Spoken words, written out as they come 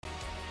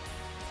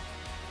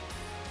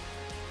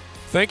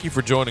Thank you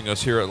for joining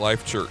us here at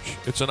Life Church.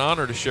 It's an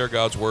honor to share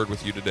God's Word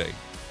with you today.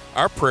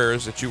 Our prayer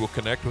is that you will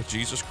connect with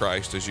Jesus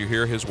Christ as you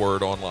hear His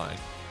Word online.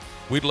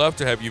 We'd love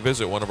to have you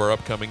visit one of our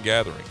upcoming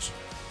gatherings.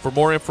 For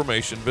more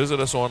information, visit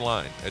us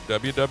online at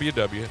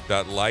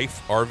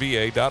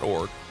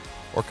www.liferva.org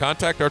or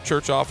contact our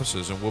church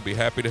offices and we'll be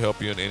happy to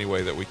help you in any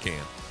way that we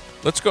can.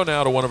 Let's go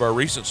now to one of our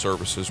recent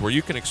services where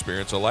you can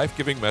experience a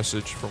life-giving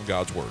message from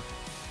God's Word.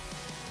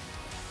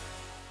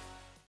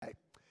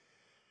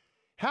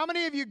 How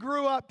many of you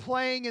grew up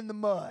playing in the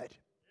mud?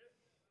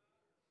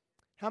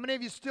 How many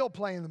of you still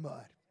play in the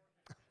mud?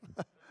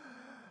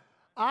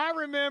 I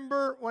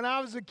remember when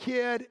I was a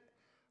kid,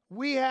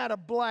 we had a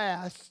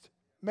blast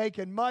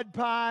making mud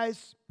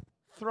pies,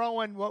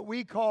 throwing what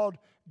we called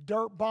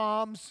dirt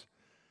bombs.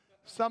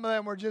 Some of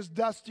them were just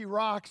dusty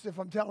rocks, if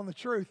I'm telling the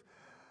truth.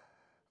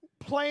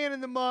 Playing in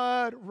the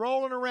mud,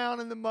 rolling around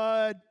in the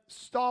mud,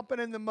 stomping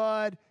in the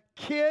mud.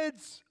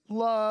 Kids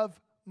love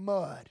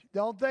mud,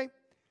 don't they?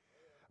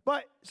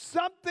 But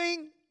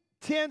something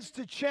tends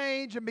to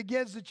change and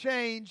begins to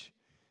change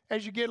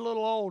as you get a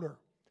little older.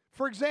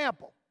 For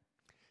example,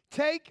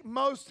 take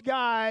most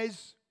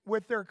guys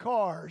with their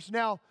cars.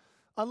 Now,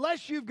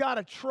 unless you've got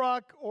a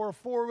truck or a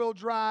four-wheel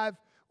drive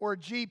or a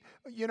Jeep,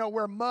 you know,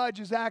 where mud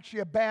is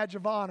actually a badge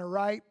of honor,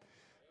 right?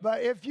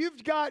 But if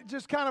you've got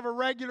just kind of a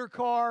regular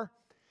car,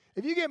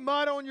 if you get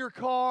mud on your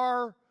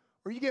car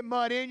or you get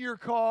mud in your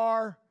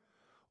car,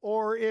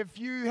 or if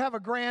you have a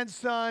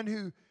grandson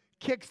who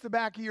kicks the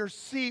back of your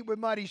seat with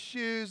muddy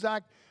shoes. I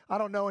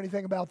don't know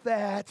anything about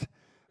that.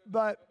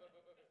 But,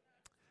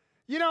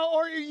 you know,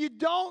 or you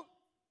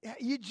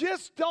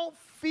just don't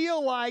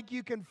feel like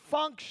you can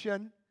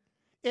function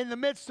in the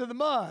midst of the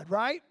mud,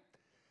 right?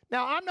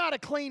 Now, I'm not a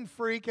clean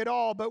freak at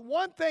all, but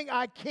one thing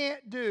I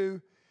can't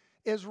do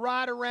is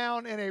ride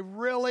around in a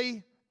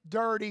really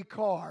dirty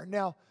car.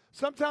 Now,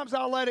 sometimes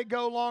I'll let it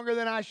go longer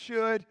than I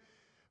should,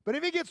 but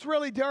if it gets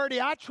really dirty,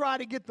 I try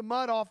to get the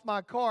mud off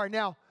my car.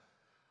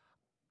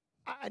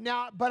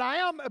 But I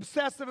am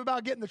obsessive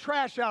about getting the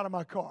trash out of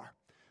my car.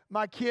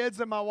 My kids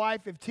and my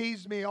wife have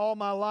teased me all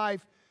my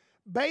life.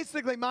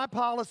 Basically, my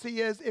policy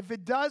is if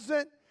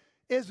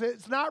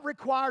it's not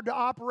required to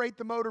operate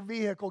the motor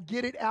vehicle,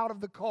 get it out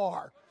of the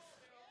car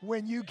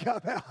when you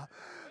come out.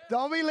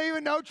 Don't be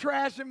leaving no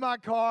trash in my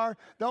car.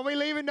 Don't be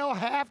leaving no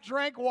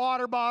half-drank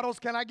water bottles.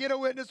 Can I get a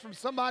witness from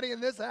somebody in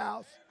this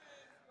house?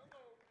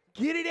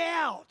 Get it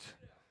out.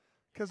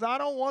 Because I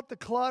don't want the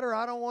clutter.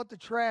 I don't want the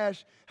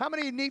trash. How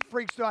many neat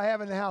freaks do I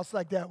have in the house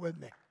like that with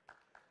me?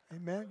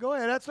 Amen. Go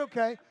ahead. That's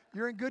okay.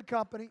 You're in good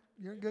company.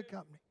 You're in good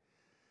company.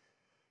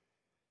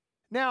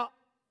 Now,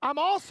 I'm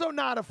also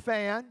not a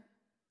fan,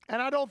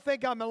 and I don't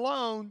think I'm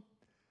alone,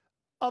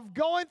 of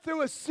going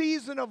through a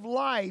season of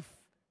life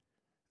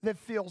that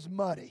feels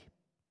muddy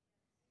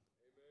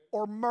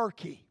or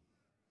murky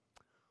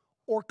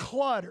or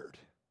cluttered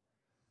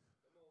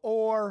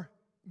or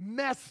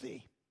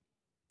messy.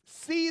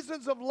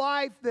 Seasons of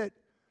life that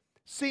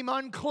seem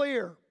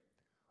unclear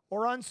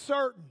or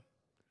uncertain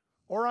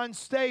or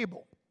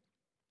unstable.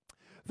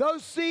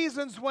 Those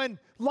seasons when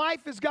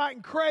life has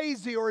gotten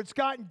crazy or it's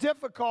gotten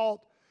difficult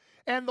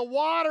and the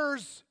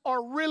waters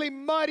are really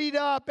muddied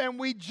up and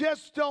we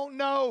just don't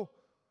know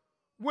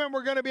when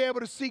we're going to be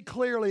able to see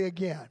clearly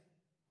again.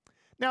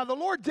 Now, the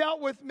Lord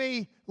dealt with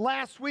me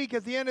last week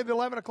at the end of the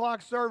 11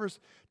 o'clock service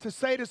to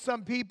say to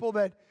some people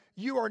that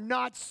you are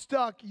not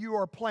stuck, you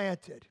are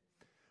planted.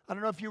 I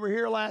don't know if you were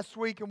here last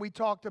week and we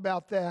talked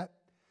about that.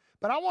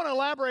 But I want to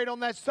elaborate on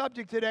that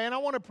subject today, and I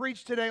want to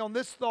preach today on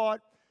this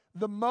thought,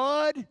 the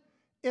mud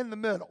in the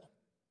middle.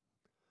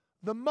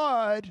 The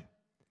mud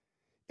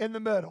in the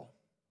middle.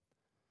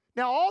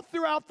 Now, all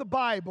throughout the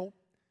Bible,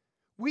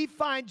 we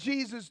find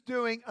Jesus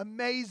doing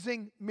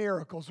amazing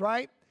miracles,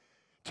 right?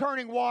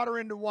 Turning water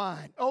into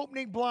wine,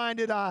 opening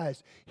blinded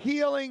eyes,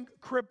 healing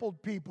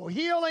crippled people,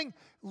 healing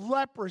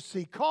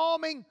leprosy,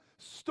 calming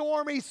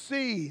stormy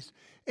seas.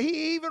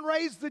 He even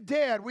raised the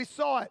dead. We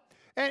saw it.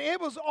 And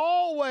it was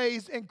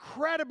always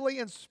incredibly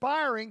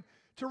inspiring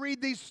to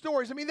read these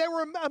stories. I mean, they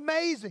were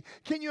amazing.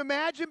 Can you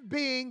imagine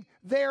being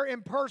there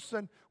in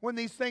person when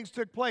these things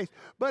took place?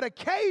 But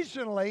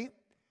occasionally,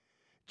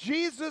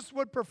 Jesus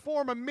would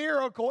perform a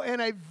miracle in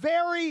a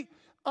very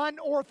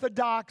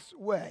unorthodox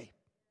way.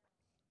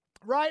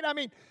 Right? I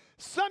mean,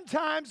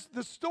 sometimes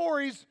the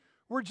stories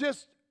were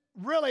just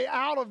really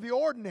out of the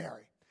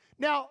ordinary.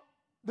 Now,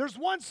 there's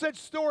one such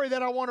story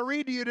that I want to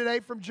read to you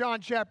today from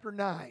John chapter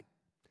 9.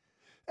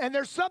 And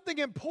there's something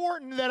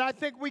important that I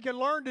think we can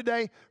learn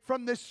today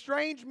from this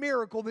strange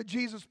miracle that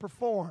Jesus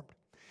performed.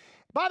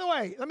 By the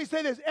way, let me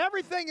say this.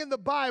 Everything in the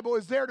Bible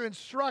is there to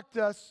instruct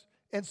us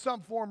in some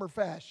form or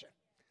fashion.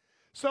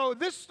 So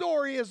this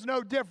story is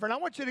no different. I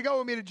want you to go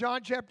with me to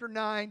John chapter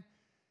 9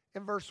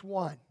 and verse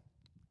 1.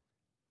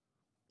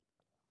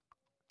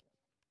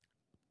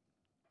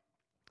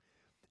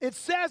 It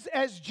says,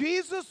 as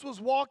Jesus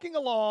was walking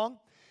along,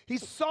 he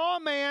saw a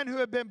man who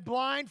had been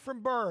blind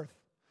from birth.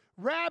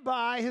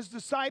 Rabbi, his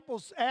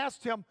disciples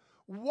asked him,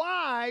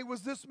 why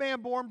was this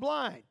man born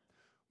blind?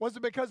 Was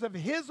it because of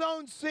his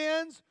own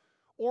sins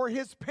or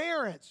his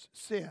parents'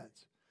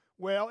 sins?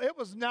 Well, it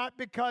was not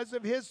because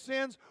of his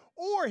sins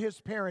or his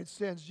parents'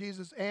 sins,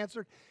 Jesus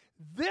answered.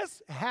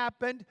 This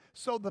happened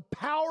so the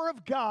power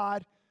of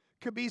God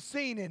could be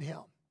seen in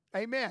him.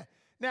 Amen.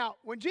 Now,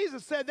 when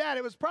Jesus said that,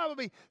 it was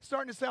probably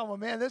starting to say, well,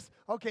 man,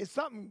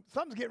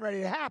 something's getting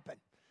ready to happen.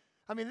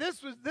 I mean,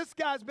 this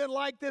guy's been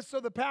like this so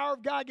the power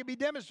of God can be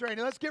demonstrated.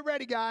 Let's get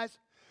ready, guys.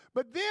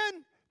 But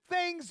then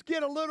things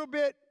get a little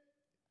bit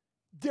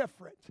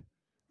different.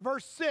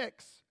 Verse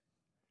 6.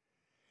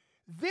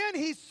 Then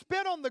he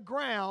spit on the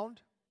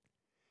ground,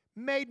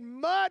 made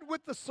mud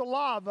with the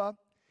saliva,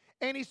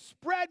 and he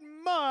spread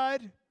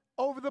mud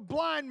over the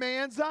blind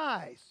man's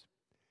eyes.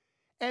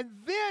 And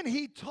then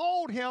he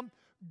told him,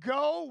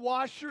 go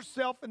wash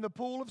yourself in the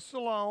pool of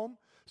Siloam.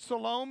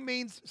 Siloam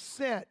means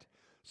sent.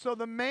 So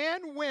the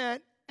man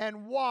went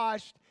and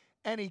washed,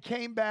 and he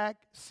came back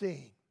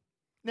seeing.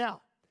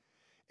 Now,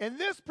 in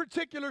this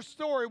particular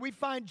story, we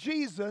find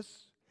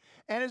Jesus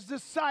and his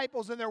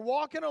disciples, and they're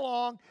walking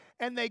along,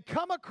 and they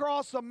come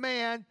across a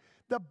man,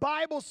 the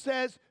Bible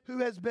says, who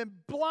has been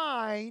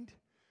blind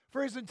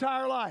for his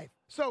entire life.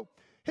 So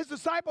his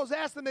disciples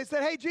asked him, they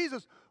said, hey,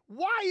 Jesus,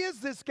 why is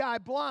this guy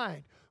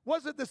blind?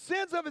 Was it the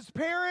sins of his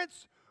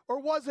parents,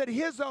 or was it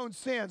his own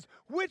sins?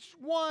 Which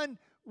one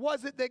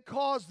was it that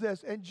caused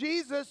this? And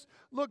Jesus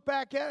looked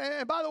back at it,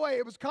 and by the way,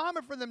 it was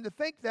common for them to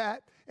think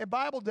that in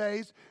Bible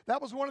days.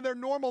 That was one of their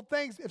normal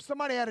things. If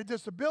somebody had a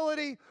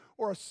disability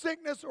or a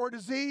sickness or a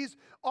disease,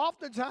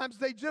 oftentimes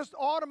they just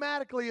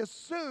automatically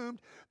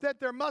assumed that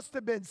there must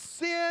have been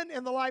sin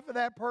in the life of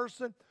that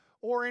person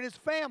or in his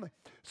family.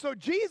 So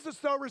Jesus,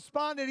 though,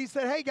 responded. He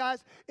said, hey,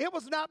 guys, it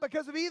was not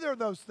because of either of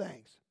those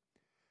things.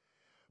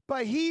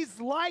 But he's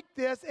like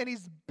this, and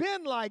he's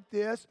been like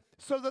this,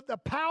 so that the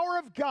power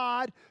of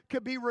God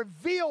could be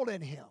revealed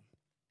in him.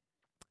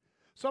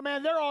 So,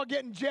 man, they're all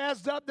getting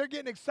jazzed up. They're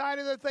getting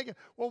excited. They're thinking,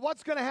 well,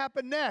 what's going to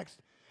happen next?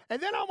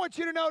 And then I want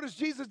you to notice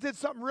Jesus did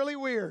something really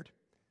weird.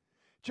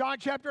 John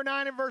chapter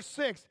 9 and verse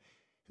 6.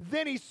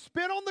 Then he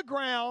spit on the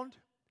ground.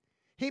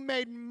 He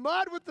made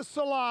mud with the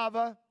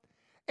saliva,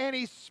 and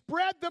he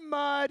spread the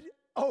mud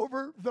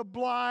over the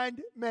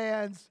blind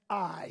man's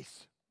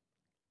eyes.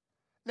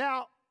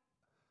 Now,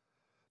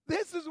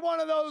 this is one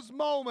of those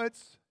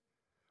moments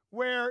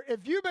where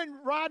if you've been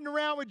riding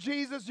around with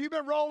Jesus, you've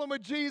been rolling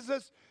with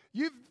Jesus,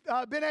 you've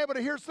been able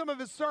to hear some of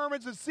his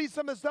sermons and see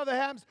some of the stuff that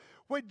happens.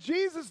 When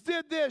Jesus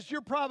did this,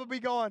 you're probably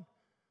going,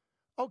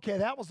 okay,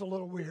 that was a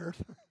little weird.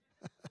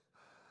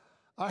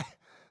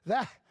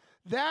 That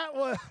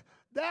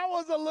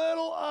was a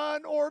little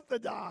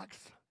unorthodox.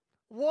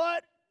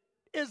 What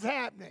is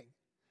happening?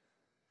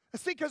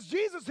 See, because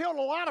Jesus healed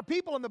a lot of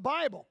people in the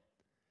Bible.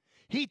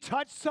 He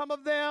touched some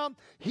of them.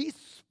 He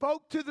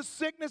spoke to the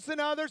sickness in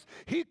others.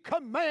 He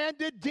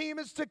commanded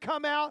demons to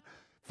come out,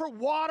 for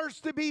waters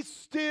to be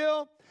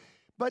still.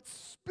 But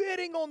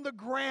spitting on the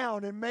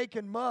ground and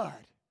making mud,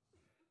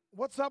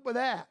 what's up with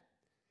that?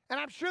 And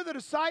I'm sure the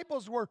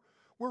disciples were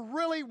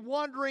really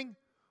wondering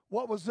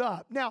what was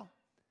up. Now,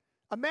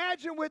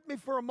 imagine with me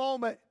for a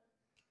moment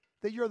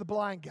that you're the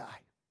blind guy.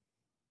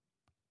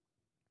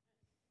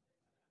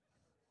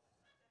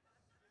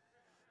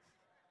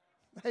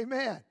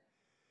 Amen.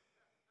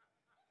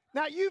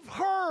 Now, you've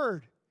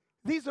heard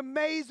these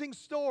amazing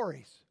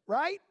stories,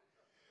 right?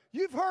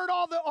 You've heard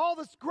all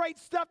this great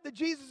stuff that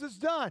Jesus has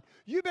done.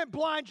 You've been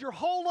blind your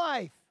whole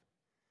life.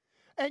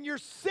 And you're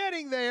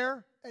sitting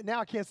there, and now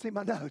I can't see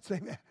my notes,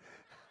 amen.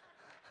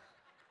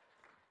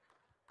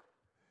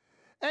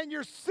 And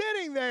you're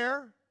sitting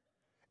there,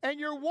 and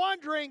you're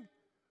wondering,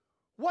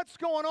 what's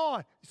going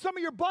on? Some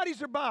of your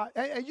buddies are by,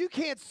 and you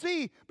can't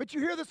see, but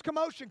you hear this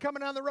commotion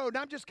coming down the road. And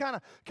I'm just kind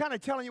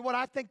of telling you what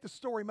I think the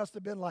story must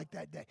have been like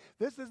that day.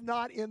 This is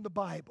not in the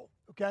Bible,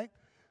 okay?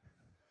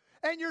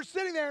 And you're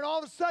sitting there, and all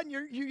of a sudden,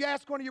 you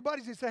ask one of your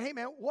buddies, you say, hey,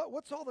 man,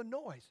 what's all the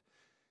noise?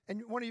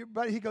 And one of your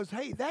buddies, he goes,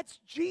 hey, that's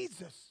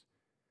Jesus.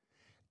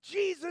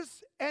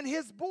 Jesus and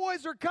his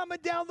boys are coming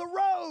down the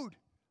road.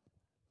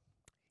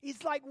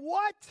 He's like,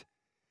 what?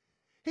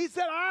 He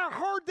said, I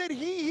heard that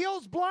he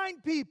heals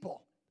blind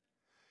people.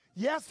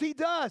 Yes, he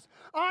does.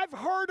 I've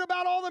heard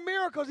about all the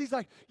miracles. He's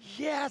like,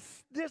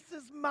 yes, this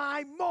is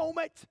my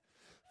moment.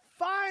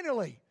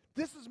 Finally,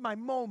 this is my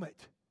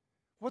moment.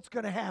 What's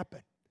going to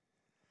happen?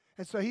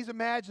 And so he's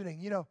imagining,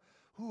 I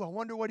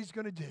wonder what he's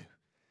going to do.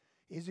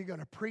 Is he going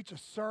to preach a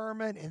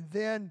sermon and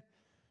then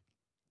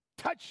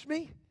touch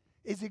me?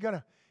 Is he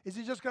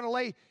just going to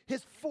lay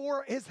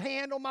his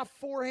hand on my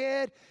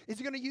forehead? Is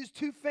he going to use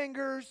 2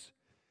 fingers?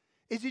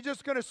 Is he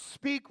just going to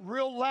speak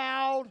real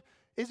loud?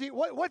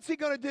 What's he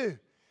going to do?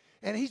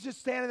 And he's just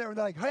standing there and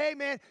they're like, hey,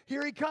 man,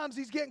 here he comes.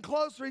 He's getting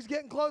closer. He's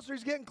getting closer.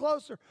 He's getting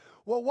closer.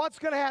 Well, what's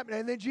going to happen?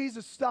 And then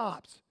Jesus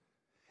stops.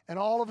 And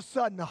all of a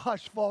sudden, a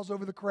hush falls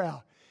over the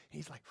crowd.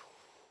 He's like,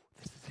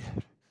 this is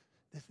it.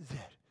 This is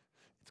it.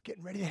 It's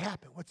getting ready to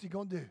happen. What's he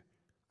going to do?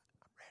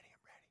 I'm ready.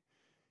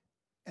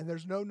 And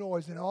there's no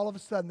noise. And all of a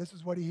sudden, this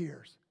is what he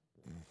hears.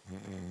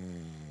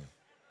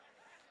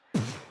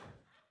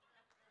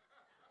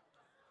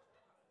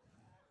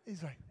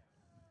 He's like,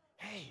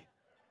 hey,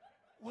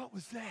 what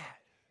was that?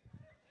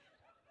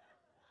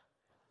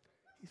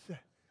 He said,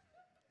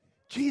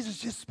 Jesus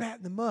just spat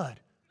in the mud.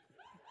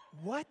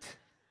 What?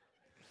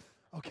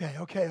 Okay.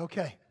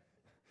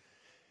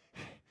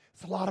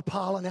 It's a lot of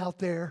pollen out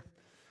there.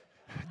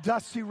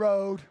 Dusty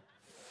road.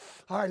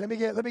 All right, let me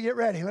get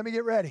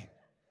ready.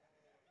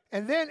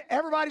 And then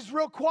everybody's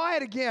real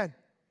quiet again.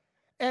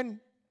 And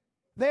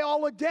they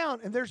all look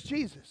down, and there's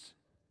Jesus.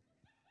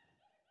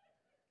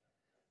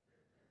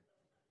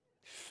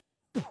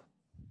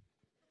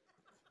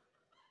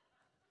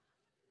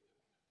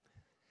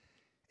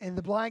 And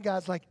the blind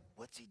guy's like,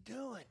 what's he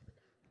doing?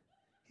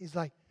 He's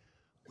like,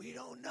 we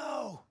don't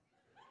know.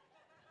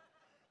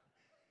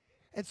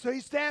 And so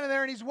he's standing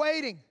there and he's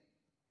waiting.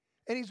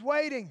 And he's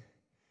waiting.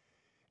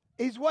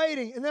 He's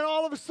waiting. And then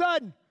all of a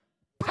sudden,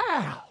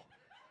 pow!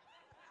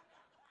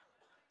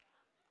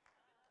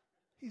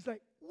 He's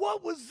like,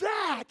 what was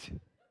that?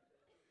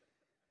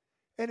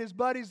 And his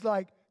buddy's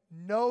like,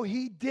 no,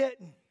 he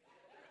didn't.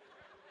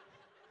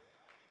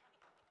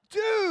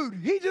 Dude,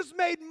 he just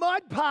made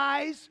mud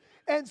pies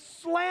and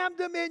slammed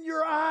them in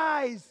your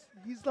eyes.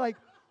 He's like,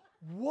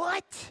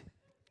 what?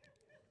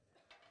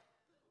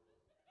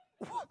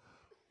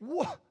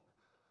 What?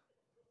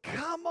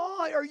 Come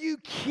on, are you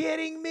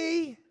kidding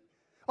me?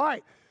 All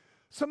right,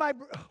 somebody,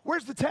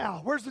 where's the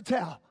towel? Where's the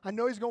towel? I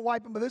know he's going to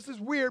wipe him, but this is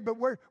weird, but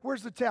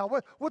where's the towel?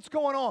 What's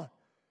going on?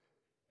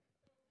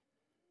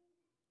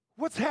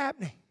 What's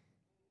happening?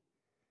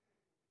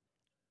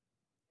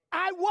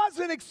 I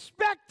wasn't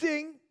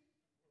expecting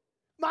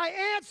my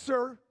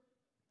answer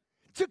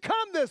to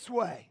come this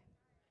way.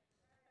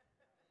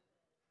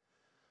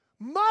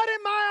 Mud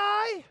in my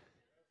eye?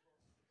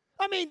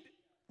 I mean,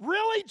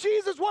 really,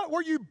 Jesus? What,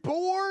 were you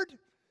bored?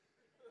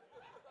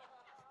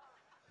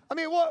 I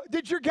mean, what,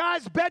 did your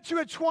guys bet you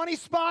a 20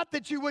 spot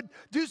that you would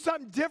do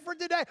something different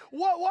today?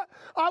 What?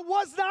 I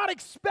was not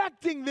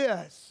expecting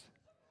this.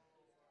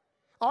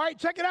 All right,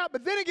 check it out.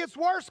 But then it gets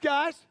worse,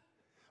 guys.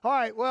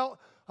 All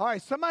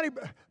right, somebody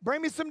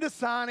bring me some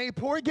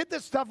Dasani. Get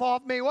this stuff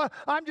off me. Well,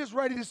 I'm just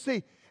ready to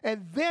see.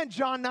 And then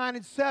John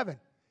 9:7,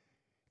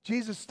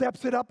 Jesus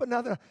steps it up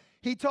another.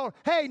 He told,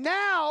 hey,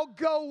 now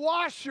go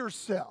wash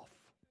yourself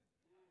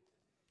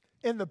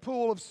in the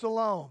pool of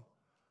Siloam.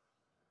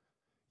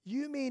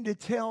 You mean to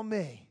tell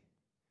me,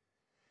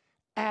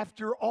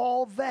 after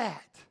all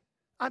that,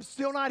 I'm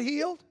still not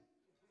healed?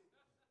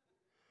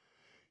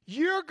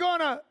 You're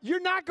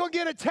not gonna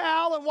get a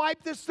towel and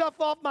wipe this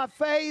stuff off my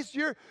face.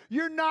 You're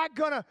not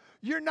gonna,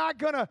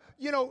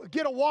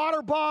 get a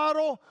water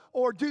bottle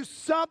or do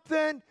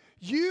something.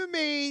 You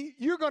mean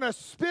you're gonna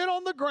spit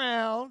on the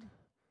ground,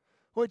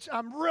 which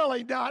I'm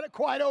really not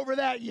quite over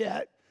that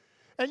yet.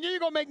 And then you're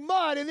gonna make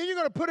mud, and then you're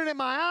gonna put it in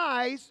my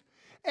eyes.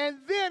 And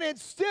then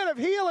instead of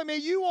healing me,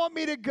 you want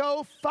me to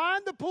go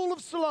find the pool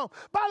of Siloam.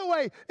 By the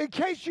way, in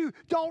case you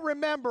don't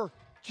remember,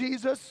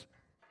 Jesus,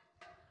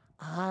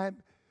 I'm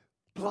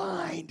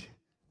blind.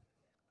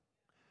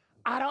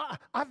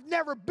 I've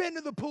never been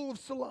to the pool of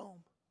Siloam.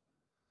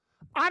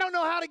 I don't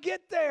know how to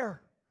get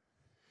there.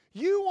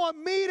 You want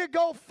me to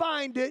go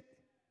find it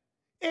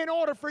in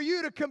order for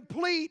you to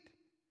complete,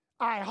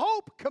 I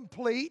hope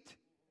complete,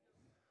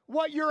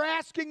 what you're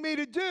asking me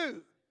to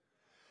do.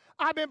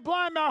 I've been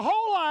blind my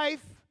whole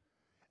life.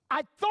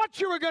 I thought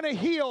you were going to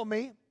heal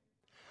me.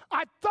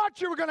 I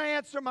thought you were going to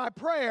answer my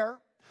prayer.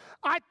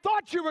 I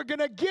thought you were going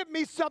to give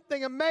me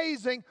something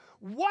amazing.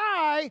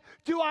 Why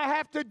do I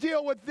have to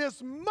deal with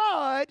this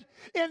mud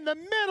in the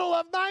middle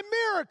of my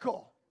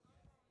miracle?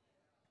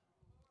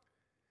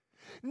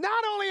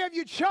 Not only have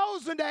you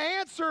chosen to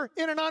answer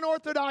in an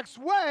unorthodox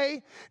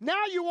way,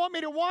 now you want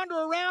me to wander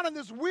around in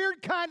this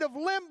weird kind of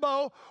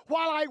limbo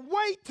while I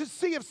wait to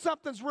see if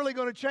something's really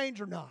going to change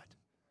or not.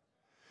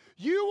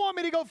 You want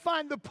me to go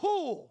find the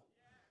pool.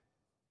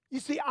 You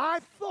see, I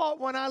thought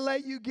when I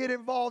let you get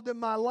involved in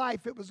my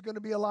life, it was going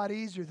to be a lot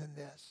easier than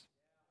this.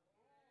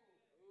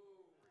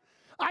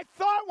 I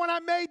thought when I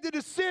made the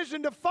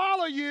decision to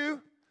follow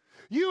you,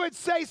 you would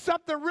say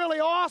something really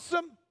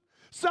awesome,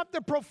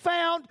 something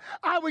profound.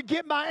 I would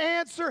get my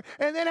answer,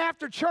 and then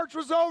after church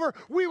was over,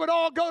 we would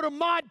all go to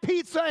Mod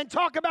Pizza and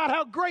talk about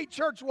how great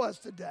church was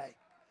today,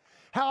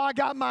 how I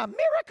got my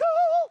miracle.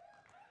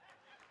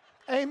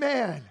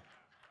 Amen.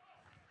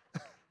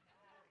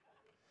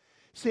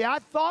 See, I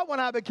thought when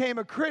I became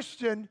a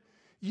Christian,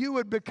 you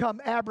would become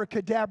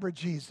abracadabra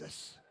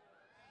Jesus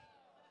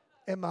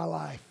in my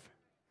life.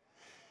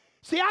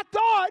 See, I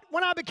thought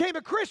when I became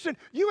a Christian,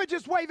 you would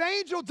just wave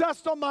angel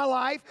dust on my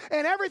life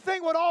and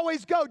everything would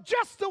always go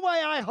just the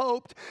way I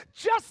hoped,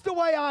 just the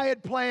way I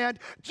had planned,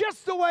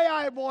 just the way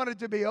I had wanted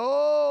to be.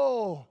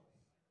 Oh.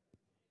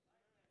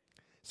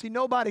 See,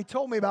 nobody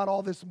told me about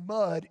all this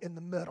mud in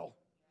the middle.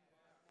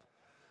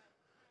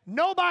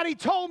 Nobody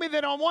told me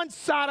that on one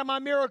side of my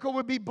miracle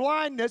would be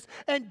blindness,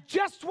 and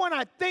just when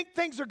I think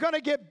things are going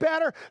to get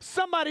better,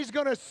 somebody's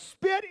going to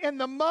spit in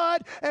the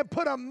mud and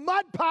put a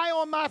mud pie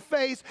on my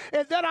face,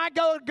 and then I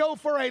go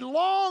for a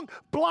long,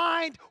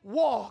 blind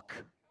walk.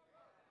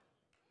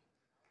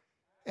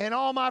 And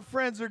all my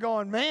friends are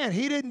going, man,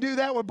 he didn't do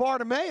that with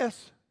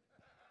Bartimaeus.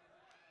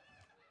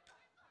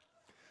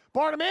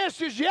 Bartimaeus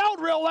just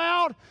yelled real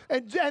loud,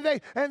 and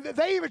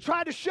they even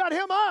tried to shut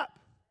him up.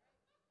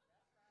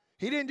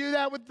 He didn't do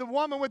that with the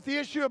woman with the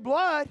issue of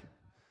blood.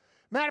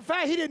 Matter of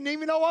fact, he didn't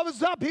even know what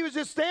was up. He was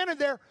just standing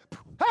there.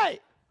 Hey!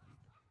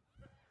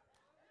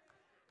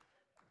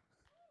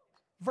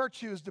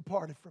 Virtue has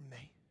departed from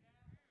me.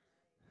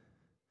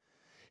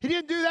 He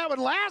didn't do that with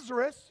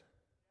Lazarus.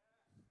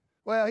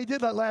 Well, he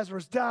did let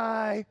Lazarus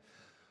die.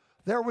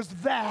 There was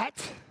that.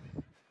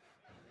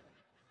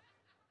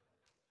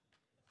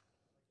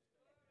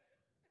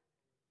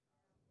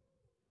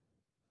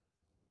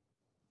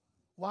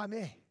 Why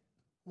me?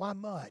 Why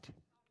mud?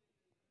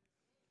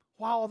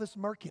 Why all this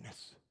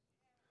murkiness?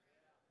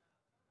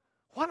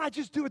 Why not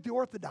just do it the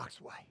Orthodox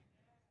way?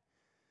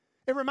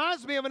 It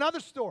reminds me of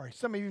another story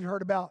some of you have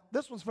heard about.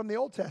 This one's from the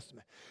Old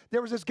Testament.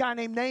 There was this guy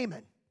named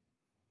Naaman.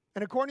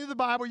 And according to the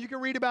Bible, you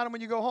can read about him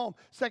when you go home,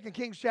 2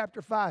 Kings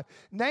chapter 5.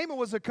 Naaman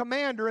was a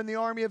commander in the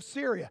army of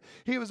Syria.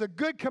 He was a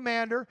good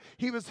commander.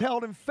 He was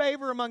held in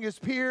favor among his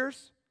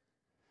peers.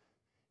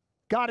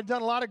 God had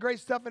done a lot of great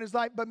stuff in his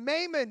life. But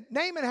Naaman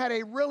had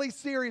a really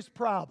serious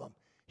problem.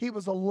 He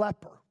was a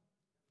leper.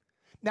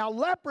 Now,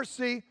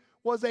 leprosy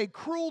was a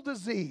cruel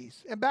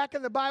disease. And back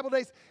in the Bible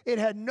days, it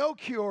had no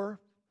cure.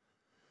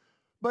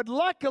 But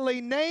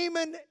luckily,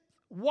 Naaman's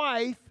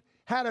wife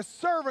had a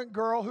servant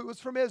girl who was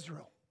from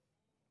Israel.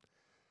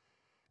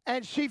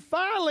 And she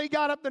finally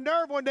got up the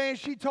nerve one day and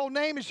she told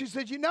Naaman, she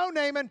said, you know,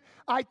 Naaman,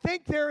 I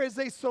think there is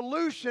a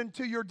solution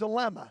to your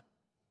dilemma.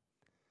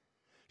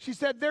 She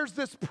said, there's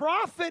this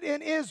prophet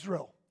in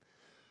Israel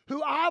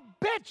who I'll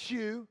bet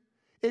you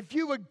if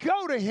you would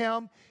go to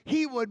him,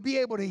 he would be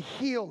able to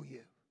heal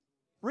you.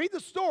 Read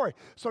the story.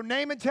 So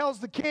Naaman tells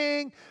the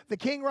king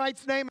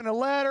writes Naaman a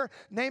letter.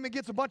 Naaman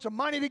gets a bunch of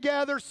money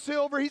together,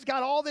 silver. He's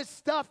got all this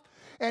stuff.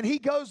 And he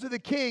goes to the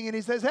king and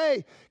he says,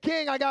 hey,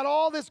 king, I got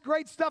all this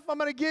great stuff I'm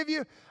going to give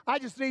you. I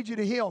just need you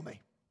to heal me.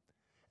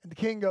 And the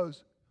king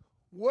goes,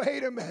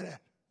 wait a minute.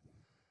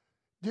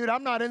 Dude,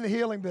 I'm not in the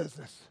healing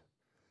business.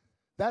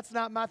 That's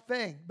not my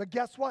thing. But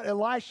guess what?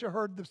 Elisha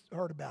heard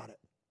about it.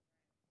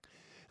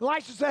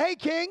 Elisha said, hey,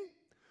 king,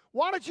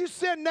 why don't you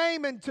send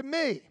Naaman to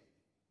me?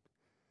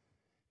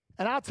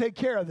 And I'll take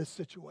care of this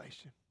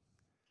situation.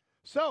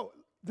 So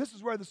this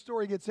is where the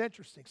story gets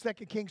interesting.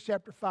 2 Kings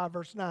chapter 5,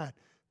 verse 9.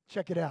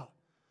 Check it out.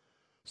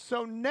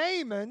 So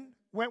Naaman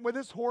went with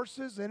his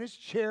horses and his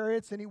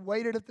chariots, and he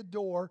waited at the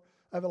door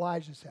of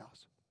Elijah's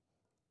house.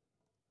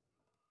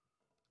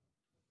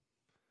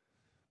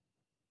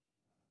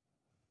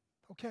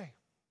 Okay,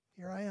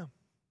 here I am.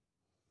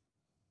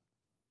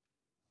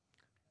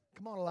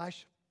 Come on,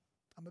 Elisha.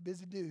 I'm a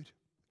busy dude.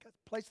 Got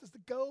places to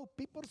go,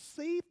 people to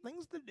see,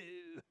 things to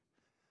do.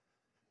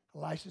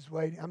 Naaman's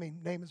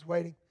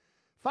waiting.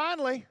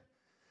 Finally,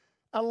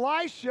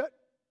 Elisha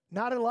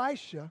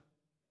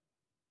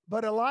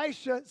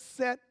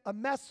sent a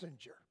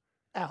messenger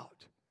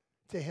out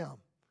to him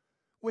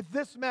with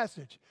this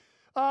message.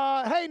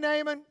 Hey,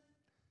 Naaman,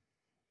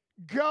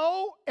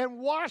 go and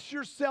wash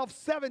yourself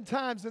 7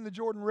 times in the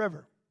Jordan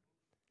River.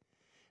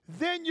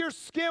 Then your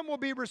skin will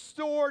be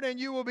restored and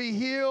you will be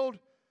healed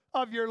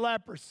of your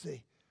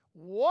leprosy.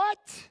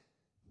 What?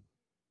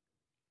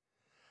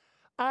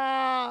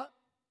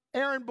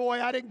 Aaron boy,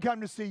 I didn't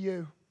come to see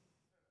you.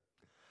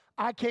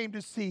 I came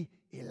to see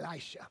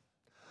Elisha.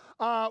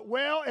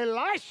 Well,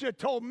 Elisha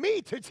told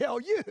me to tell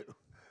you.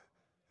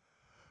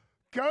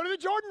 Go to the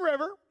Jordan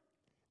River,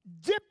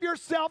 dip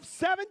yourself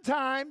 7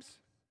 times,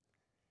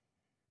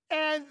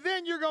 and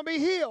then you're going to be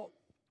healed.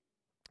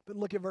 But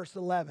look at verse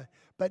 11.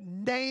 But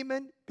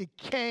Naaman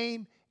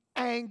became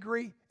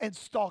angry and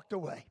stalked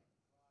away.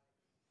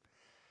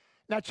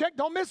 Now check,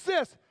 don't miss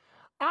this.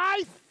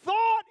 I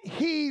thought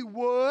he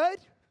would.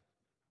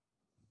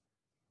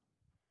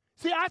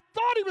 See, I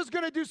thought he was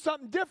going to do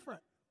something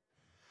different.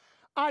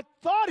 I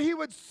thought he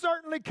would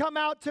certainly come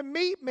out to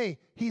meet me,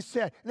 he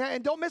said. Now,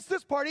 and don't miss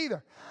this part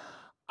either.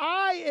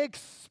 I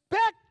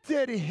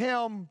expected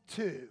him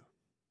to.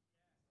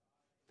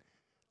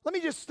 Let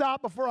me just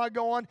stop before I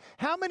go on.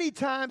 How many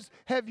times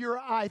have your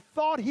I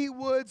thought he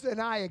would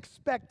and I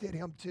expected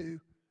him to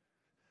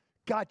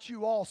got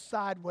you all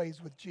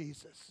sideways with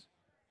Jesus?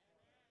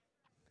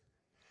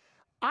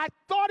 I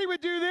thought he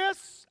would do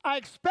this. I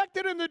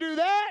expected him to do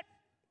that.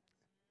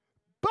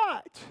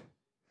 But,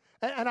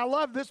 and I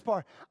love this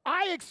part,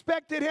 I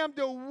expected him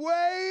to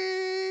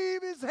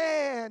wave his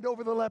hand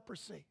over the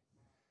leprosy.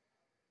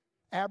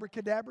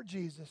 Abracadabra,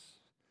 Jesus.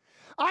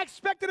 I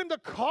expected him to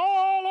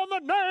call on the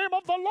name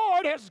of the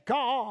Lord as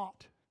God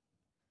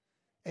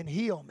and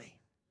heal me.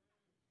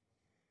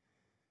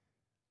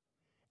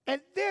 And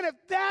then if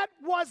that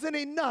wasn't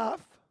enough,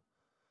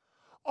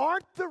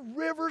 aren't the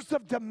rivers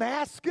of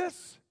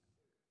Damascus,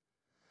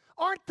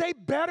 aren't they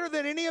better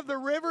than any of the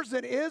rivers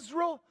in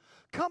Israel?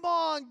 Come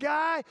on,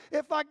 guy,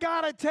 if I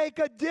got to take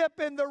a dip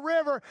in the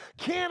river,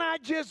 can't I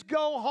just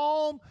go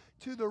home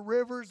to the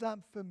rivers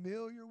I'm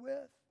familiar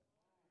with?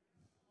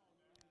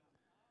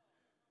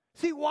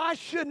 See, why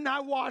shouldn't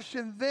I wash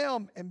in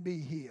them and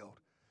be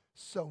healed?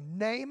 So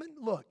Naaman,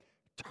 look,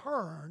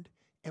 turned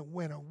and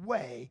went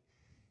away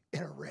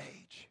in a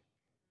rage.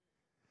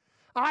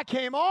 I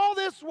came all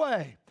this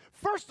way.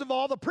 First of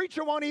all, the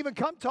preacher won't even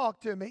come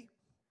talk to me.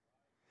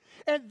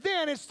 And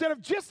then instead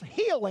of just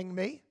healing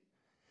me,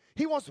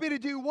 he wants me to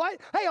do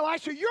what? Hey,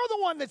 Elisha, you're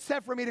the one that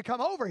said for me to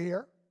come over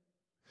here.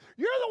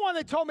 You're the one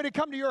that told me to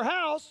come to your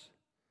house.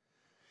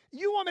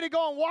 You want me to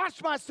go and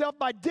wash myself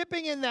by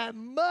dipping in that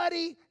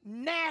muddy,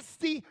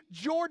 nasty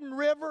Jordan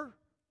River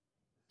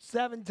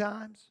 7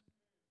 times?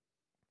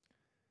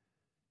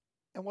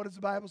 And what does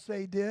the Bible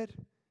say he did?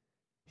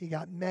 He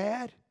got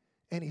mad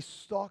and he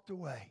stalked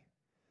away.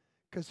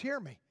 Because hear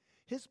me,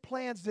 his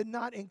plans did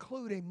not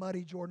include a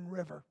muddy Jordan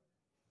River.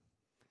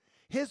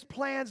 His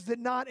plans did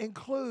not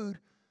include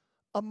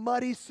a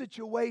muddy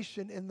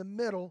situation in the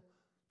middle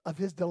of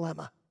his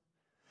dilemma.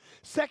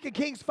 2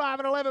 Kings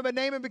 5:11, but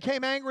Naaman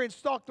became angry and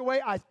stalked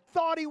away. I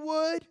thought he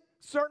would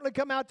certainly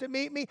come out to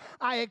meet me.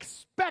 I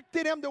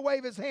expected him to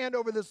wave his hand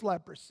over this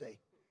leprosy.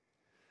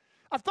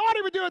 I thought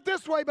he would do it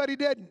this way, but he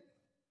didn't.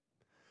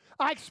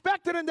 I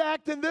expected him to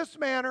act in this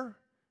manner,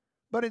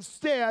 but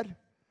instead,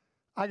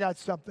 I got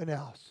something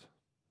else.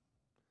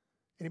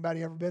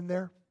 Anybody ever been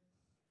there?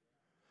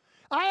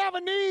 I have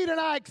a need and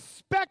I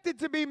expect it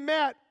to be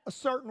met a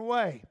certain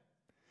way,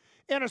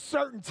 in a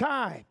certain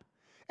time,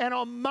 and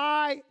on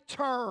my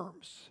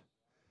terms.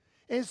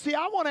 And see,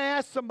 I want to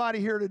ask somebody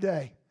here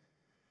today,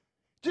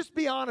 just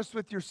be honest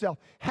with yourself.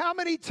 How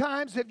many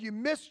times have you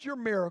missed your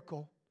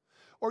miracle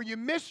or you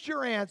missed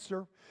your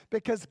answer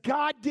because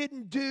God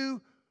didn't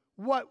do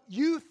what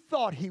you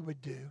thought he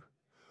would do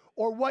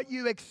or what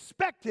you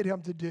expected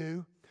him to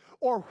do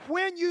or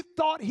when you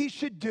thought he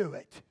should do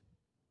it?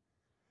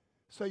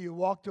 So you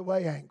walked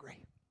away angry.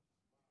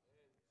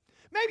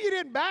 Maybe you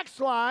didn't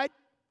backslide,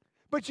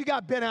 but you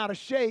got bent out of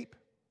shape.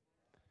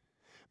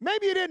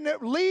 Maybe you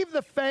didn't leave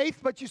the faith,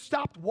 but you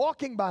stopped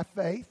walking by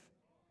faith.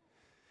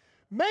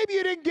 Maybe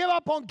you didn't give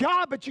up on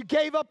God, but you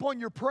gave up on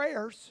your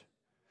prayers.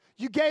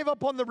 You gave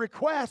up on the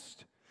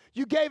request.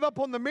 You gave up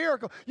on the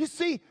miracle. You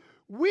see,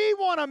 we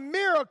want a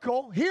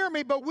miracle, hear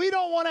me, but we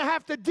don't want to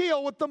have to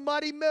deal with the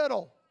muddy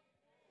middle.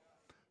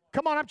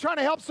 Come on, I'm trying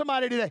to help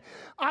somebody today.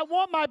 I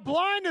want my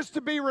blindness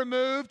to be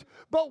removed,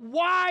 but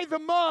why the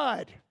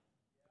mud?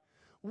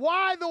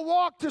 Why the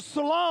walk to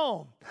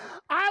Siloam?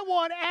 I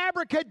want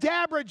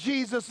abracadabra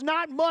Jesus,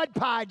 not mud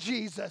pie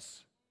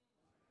Jesus.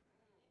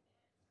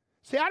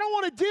 See, I don't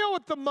want to deal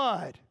with the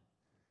mud.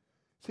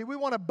 See, we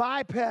want to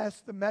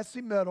bypass the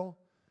messy middle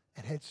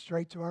and head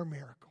straight to our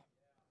miracle.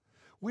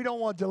 We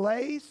don't want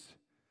delays.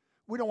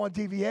 We don't want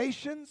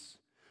deviations.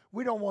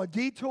 We don't want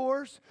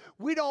detours.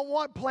 We don't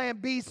want plan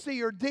B,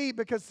 C, or D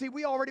because, see,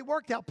 we already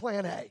worked out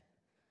plan A.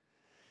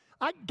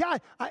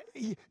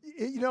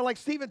 Like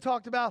Stephen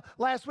talked about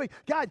last week,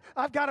 God,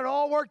 I've got it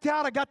all worked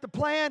out. I got the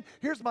plan.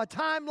 Here's my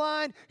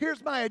timeline.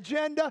 Here's my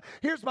agenda.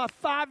 Here's my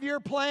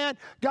 5-year plan.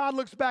 God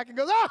looks back and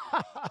goes,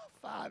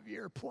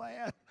 5-year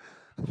plan.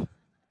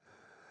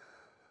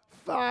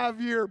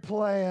 5-year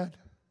plan.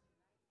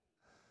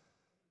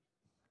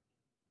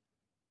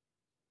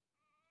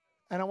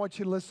 And I want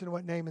you to listen to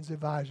what Naaman's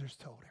advisors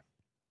told him.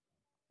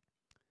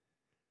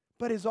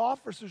 But his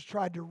officers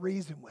tried to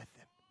reason with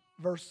him.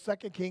 Verse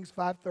 2 Kings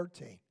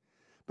 5:13.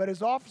 But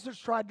his officers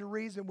tried to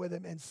reason with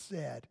him and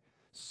said,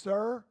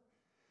 Sir,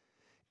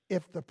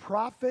 if the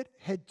prophet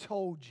had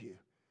told you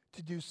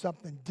to do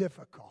something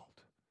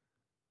difficult,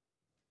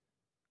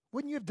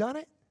 wouldn't you have done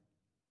it?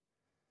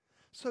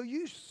 So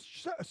you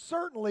should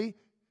certainly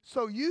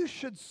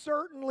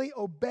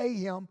obey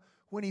him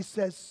when he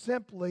says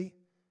simply,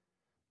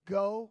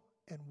 go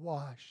and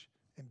wash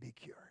and be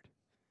cured.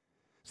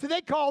 So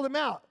they called him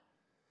out.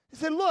 He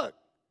said, look,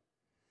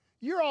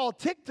 you're all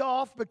ticked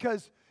off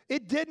because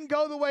it didn't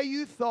go the way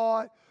you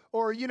thought,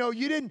 or, he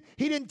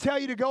didn't tell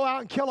you to go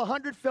out and kill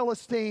 100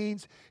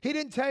 Philistines. He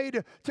didn't tell you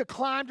to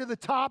climb to the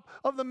top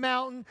of the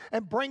mountain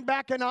and bring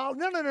back an olive.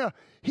 No.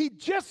 He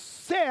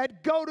just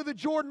said, go to the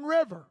Jordan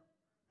River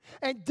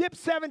and dip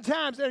 7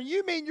 times. And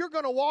you mean you're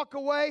going to walk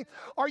away?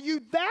 Are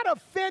you that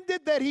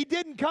offended that he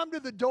didn't come to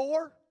the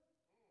door?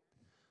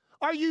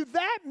 Are you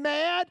that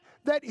mad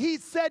that he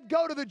said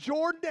go to the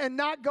Jordan and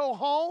not go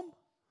home?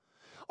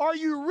 Are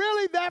you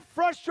really that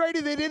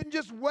frustrated that he didn't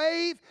just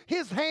wave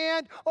his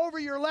hand over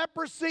your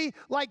leprosy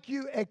like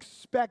you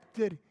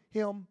expected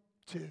him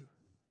to?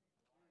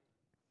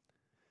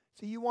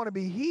 See, you want to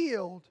be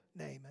healed,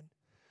 Naaman,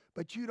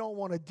 but you don't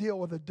want to deal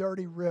with a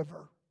dirty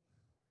river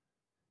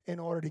in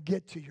order to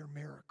get to your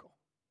miracle.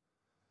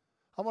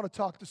 I want to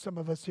talk to some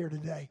of us here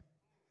today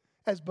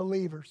as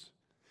believers.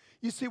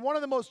 You see, one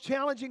of the most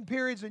challenging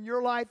periods in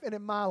your life and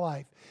in my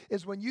life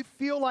is when you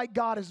feel like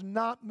God is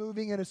not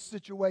moving in a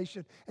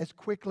situation as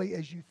quickly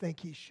as you think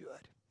he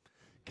should.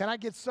 Can I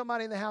get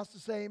somebody in the house to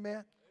say amen?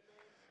 Amen.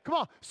 Come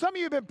on. Some of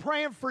you have been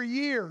praying for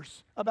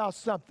years about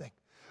something.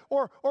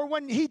 Or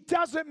when he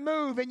doesn't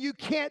move and you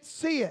can't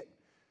see it.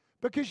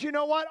 Because you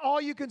know what?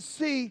 All you can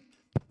see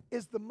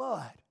is the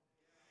mud.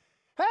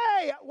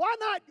 Hey,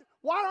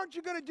 why aren't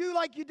you going to do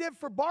like you did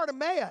for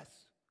Bartimaeus?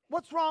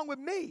 What's wrong with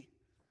me?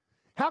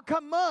 How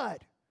come mud?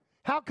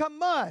 How come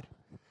mud?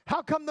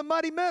 How come the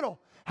muddy middle?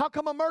 How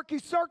come a murky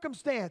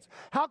circumstance?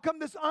 How come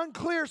this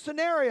unclear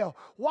scenario?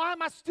 Why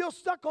am I still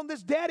stuck on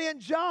this dead-end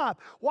job?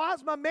 Why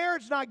is my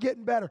marriage not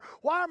getting better?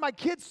 Why are my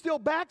kids still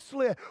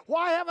backslid?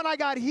 Why haven't I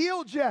got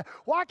healed yet?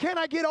 Why can't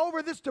I get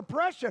over this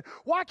depression?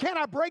 Why can't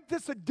I break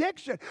this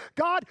addiction?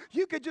 God,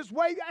 you could just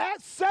wait,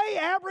 say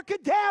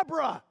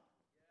abracadabra.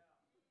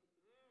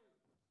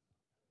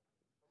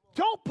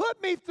 Don't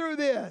put me through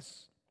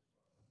this.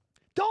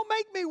 Don't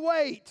make me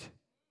wait.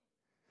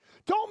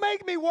 Don't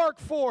make me work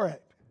for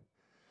it.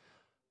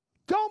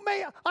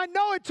 I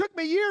know it took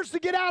me years to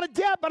get out of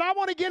debt, but I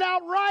want to get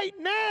out right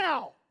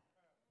now.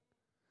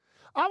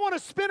 I want to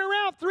spin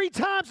around 3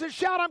 times and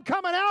shout, I'm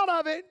coming out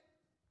of it.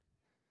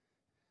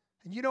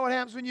 And you know what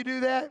happens when you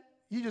do that?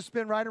 You just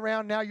spin right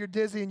around. Now you're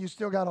dizzy and you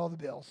still got all the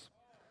bills.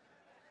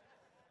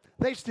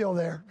 They're still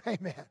there.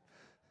 Amen.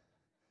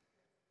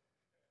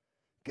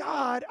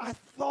 God, I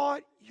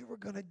thought you were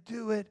going to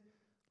do it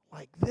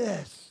like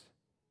this.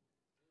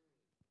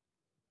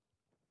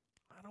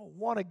 I don't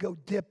want to go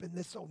dip in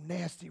this old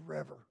nasty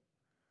river.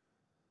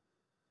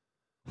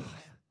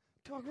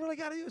 Do I really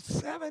got to do it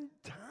 7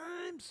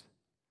 times?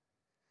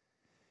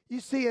 You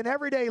see, in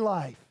everyday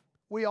life,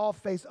 we all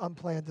face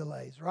unplanned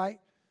delays, right?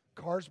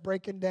 Cars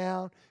breaking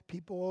down,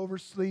 people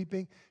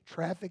oversleeping,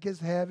 traffic is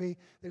heavy.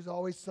 There's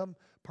always some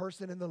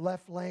person in the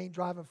left lane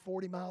driving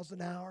 40 miles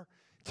an hour.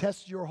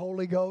 Test your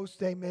Holy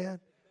Ghost, amen.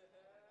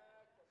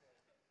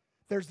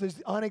 There's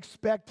this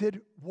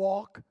unexpected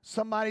walk.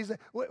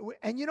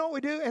 And you know what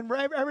we do in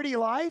everyday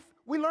life?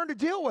 We learn to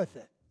deal with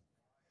it.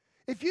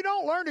 If you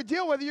don't learn to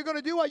deal with it, you're going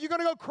to do what? You're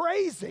going to go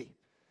crazy.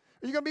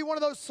 You're going to be one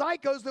of those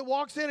psychos that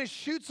walks in and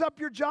shoots up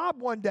your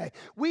job one day.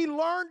 We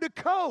learn to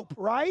cope,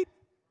 right?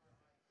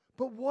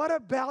 But what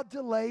about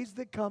delays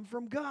that come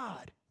from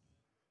God?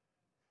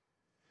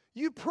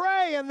 You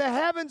pray and the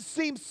heavens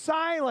seem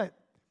silent.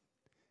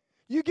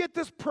 You get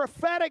this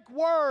prophetic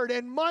word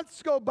and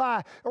months go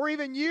by or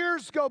even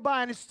years go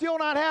by and it's still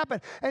not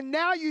happened. And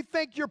now you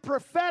think your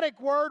prophetic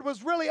word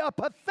was really a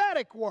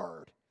pathetic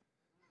word.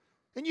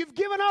 And you've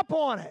given up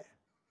on it.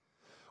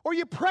 Or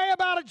you pray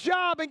about a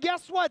job and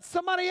guess what?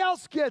 Somebody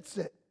else gets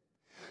it.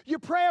 You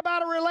pray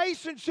about a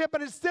relationship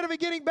and instead of it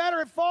getting better,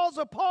 it falls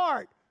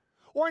apart.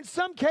 Or in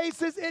some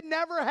cases, it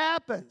never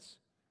happens.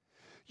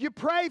 You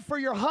pray for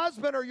your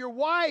husband or your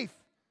wife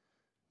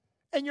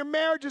and your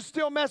marriage is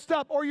still messed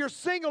up, or you're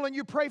single and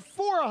you pray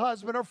for a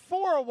husband or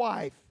for a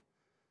wife,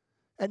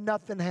 and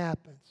nothing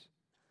happens.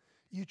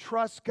 You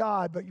trust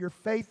God, but your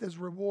faith is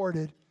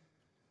rewarded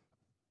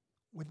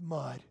with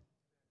mud.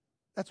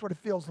 That's what it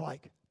feels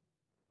like.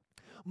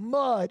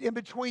 Mud in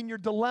between your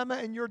dilemma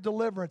and your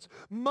deliverance.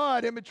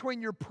 Mud in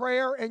between your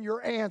prayer and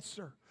your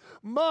answer.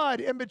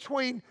 Mud in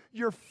between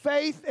your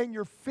faith and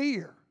your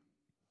fear.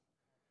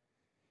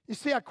 You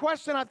see, a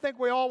question I think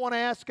we all want to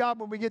ask God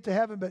when we get to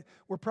heaven, but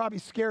we're probably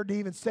scared to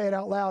even say it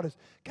out loud is,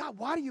 God,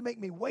 why do you make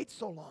me wait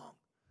so long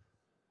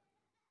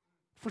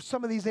for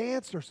some of these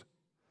answers?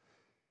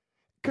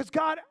 Because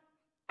God,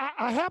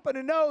 I happen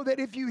to know that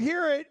if you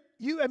hear it,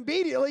 you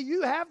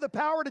have the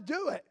power to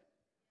do it.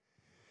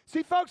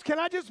 See, folks, can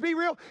I just be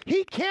real?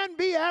 He can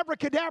be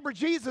abracadabra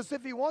Jesus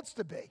if he wants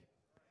to be.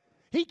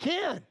 He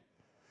can.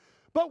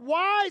 But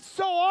why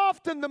so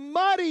often the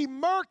muddy,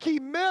 murky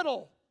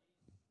middle?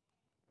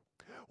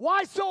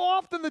 Why so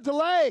often the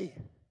delay?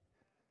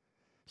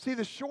 See,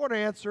 the short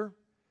answer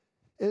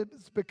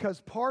is because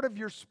part of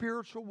your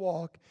spiritual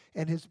walk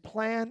and his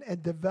plan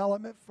and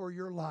development for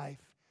your life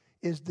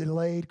is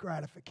delayed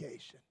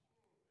gratification.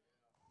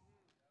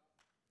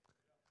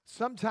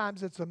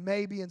 Sometimes it's a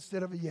maybe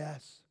instead of a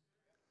yes.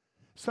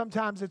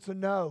 Sometimes it's a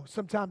no.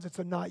 Sometimes it's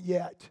a not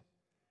yet.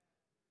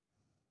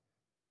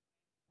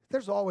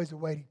 There's always a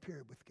waiting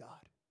period with God.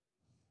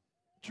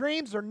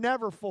 Dreams are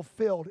never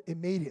fulfilled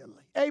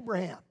immediately.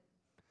 Abraham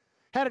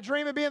had a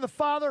dream of being the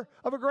father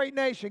of a great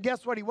nation.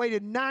 Guess what? He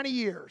waited 90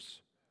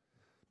 years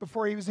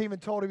before he was even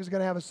told he was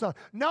going to have a son.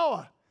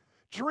 Noah,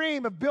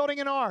 dream of building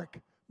an ark,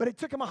 but it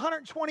took him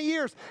 120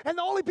 years, and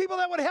the only people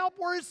that would help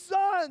were his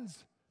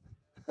sons.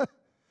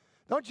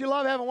 Don't you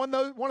love having one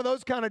of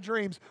those kind of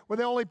dreams where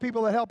the only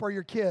people that help are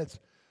your kids?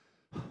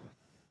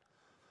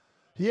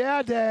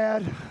 Yeah,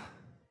 Dad,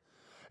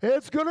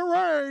 it's going to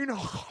rain.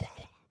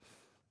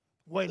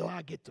 Wait till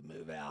I get to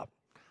move out.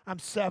 I'm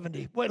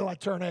 70. Wait till I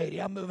turn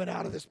 80. I'm moving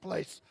out of this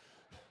place.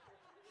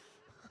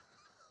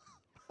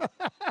 Wait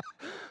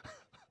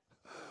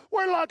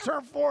till I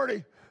turn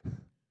 40.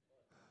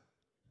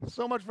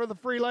 So much for the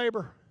free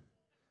labor.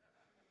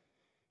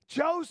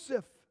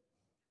 Joseph,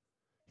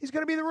 he's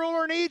going to be the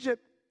ruler in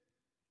Egypt.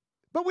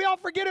 But we all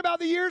forget about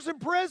the years in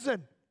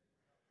prison.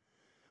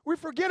 We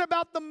forget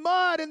about the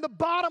mud in the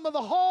bottom of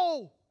the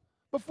hole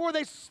before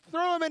they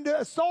sold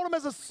him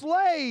as a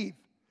slave.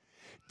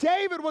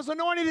 David was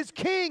anointed as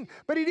king,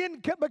 but he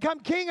didn't become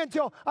king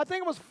until, I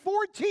think it was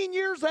 14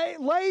 years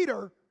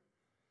later.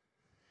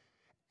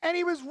 And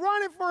he was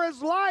running for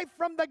his life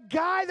from the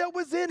guy that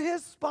was in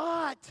his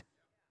spot,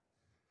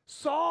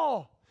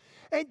 Saul.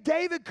 And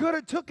David could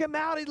have took him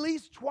out at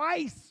least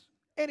twice.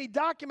 And he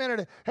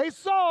documented it. Hey,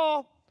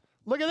 Saul,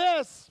 look at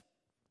this.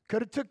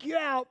 Could have took you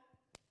out.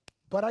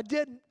 But I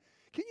didn't.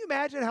 Can you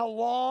imagine how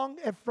long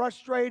and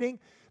frustrating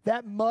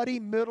that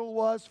muddy middle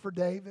was for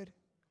David?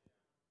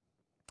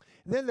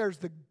 And then there's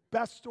the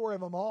best story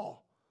of them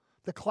all,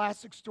 the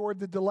classic story of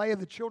the delay of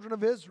the children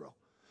of Israel.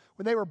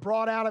 When they were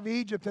brought out of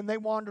Egypt and they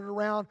wandered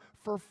around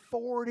for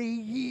 40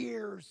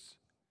 years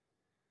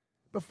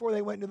before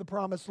they went into the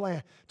promised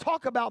land.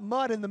 Talk about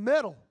mud in the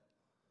middle.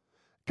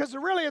 Because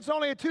really it's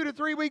only a 2 to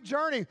 3 week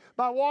journey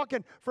by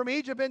walking from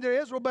Egypt into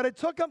Israel, but it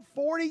took them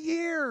 40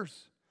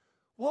 years.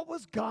 What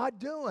was God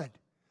doing?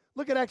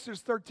 Look at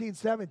Exodus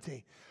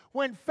 13:17.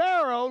 When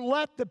Pharaoh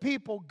let the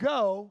people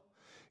go,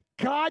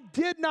 God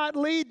did not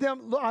lead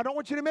them, I don't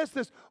want you to miss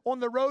this, on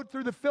the road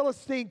through the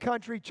Philistine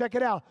country. Check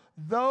it out.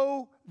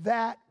 Though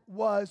that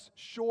was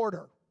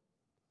shorter.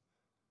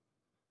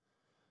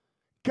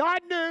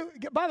 God knew,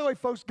 by the way,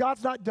 folks,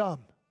 God's not dumb.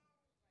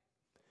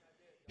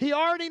 He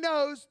already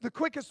knows the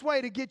quickest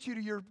way to get you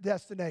to your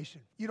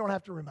destination. You don't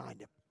have to remind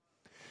him.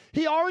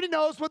 He already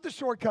knows what the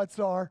shortcuts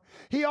are.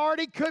 He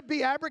already could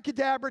be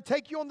abracadabra,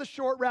 take you on the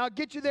short route,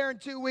 get you there in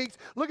 2 weeks,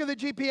 look at the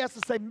GPS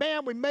and say,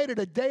 man, we made it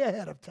a day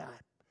ahead of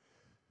time.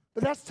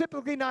 But that's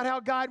typically not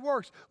how God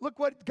works. Look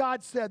what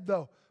God said,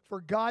 though.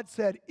 For God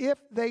said, if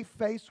they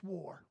face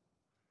war,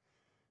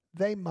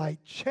 they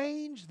might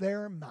change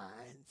their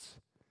minds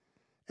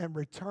and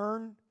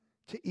return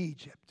to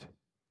Egypt.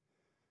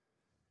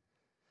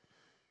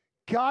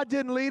 God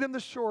didn't lead them the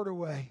shorter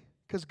way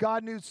because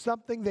God knew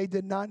something they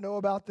did not know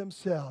about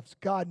themselves.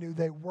 God knew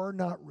they were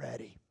not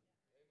ready.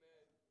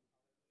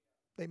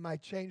 They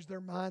might change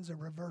their minds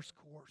and reverse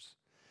course.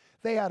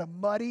 They had a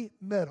muddy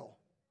middle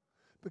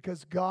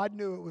because God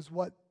knew it was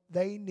what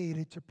they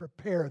needed to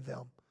prepare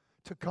them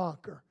to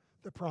conquer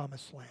the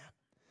promised land.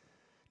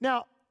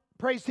 Now,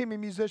 praise team and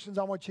musicians,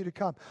 I want you to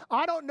come.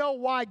 I don't know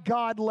why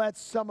God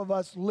lets some of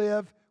us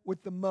live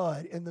with the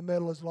mud in the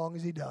middle as long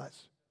as he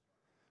does.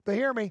 But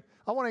hear me,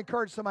 I want to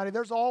encourage somebody.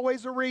 There's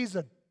always a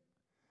reason.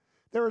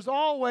 There is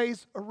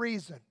always a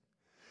reason.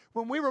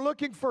 When we were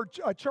looking for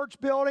a church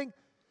building,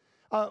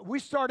 we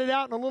started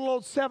out in a little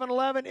old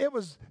 7-Eleven. It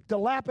was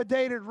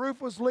dilapidated.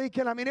 Roof was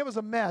leaking. I mean, it was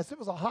a mess. It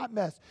was a hot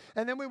mess.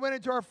 And then we went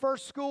into our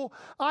first school.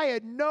 I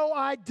had no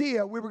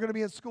idea we were going to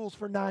be in schools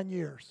for 9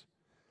 years.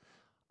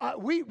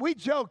 We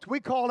joked.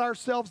 We called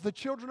ourselves the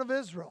children of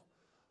Israel.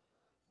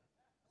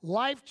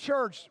 Life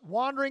Church,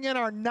 wandering in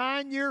our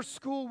 9-year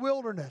school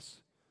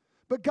wilderness.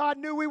 But God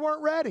knew we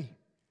weren't ready.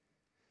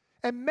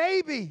 And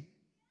maybe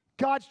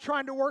God's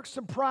trying to work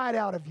some pride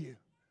out of you.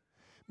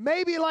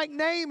 Maybe like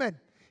Naaman,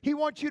 he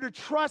wants you to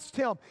trust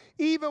him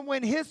even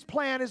when his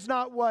plan is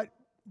not what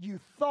you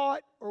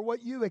thought or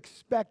what you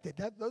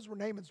expected. Those were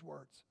Naaman's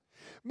words.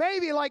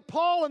 Maybe like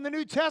Paul in the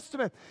New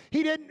Testament,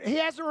 he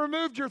hasn't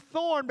removed your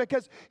thorn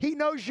because he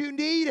knows you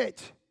need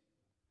it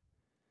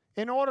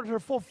in order to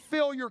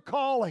fulfill your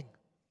calling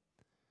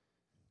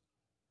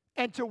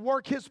and to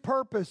work his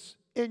purpose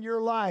in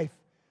your life.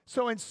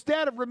 So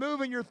instead of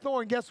removing your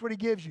thorn, guess what he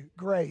gives you?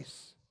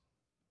 Grace.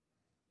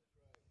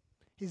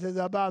 He says,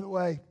 oh, by the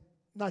way,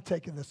 I'm not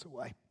taking this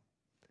away.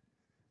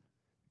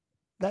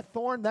 That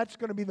thorn, that's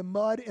going to be the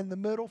mud in the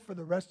middle for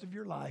the rest of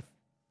your life.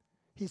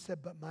 He said,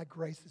 but my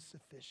grace is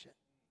sufficient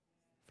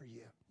for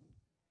you.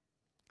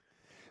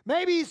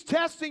 Maybe he's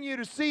testing you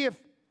to see if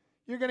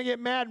you're going to get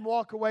mad and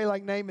walk away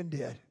like Naaman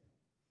did.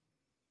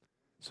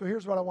 So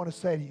here's what I want to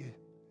say to you.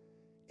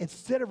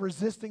 Instead of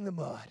resisting the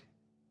mud,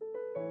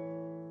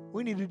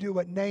 we need to do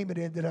what Naaman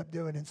ended up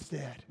doing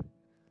instead.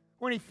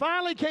 When he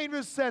finally came to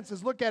his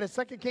senses, look at it,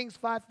 2 Kings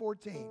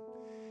 5:14.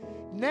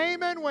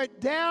 Naaman went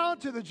down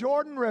to the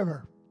Jordan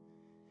River,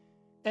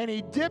 and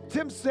he dipped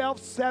himself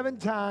 7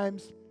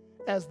 times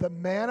as the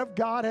man of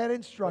God had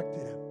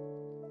instructed him.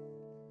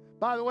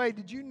 By the way,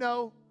 did you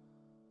know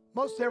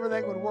most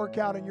everything would work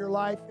out in your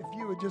life if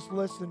you would just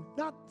listen,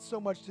 not so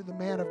much to the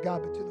man of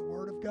God, but to the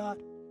word of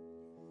God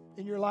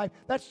in your life?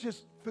 That's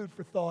just food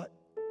for thought.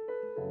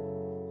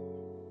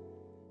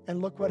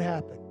 And look what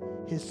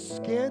happened. His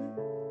skin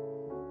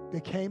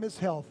became as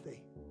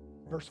healthy,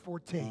 verse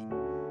 14,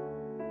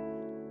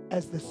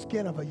 as the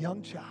skin of a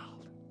young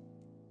child.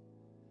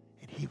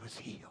 And he was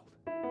healed.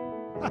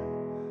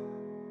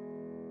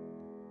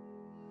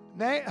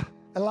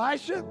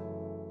 Elisha,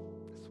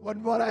 this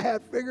wasn't what I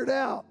had figured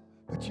out.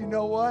 But you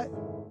know what?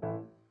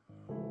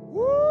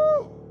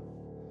 Woo!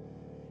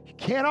 You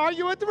can't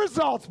argue with the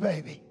results,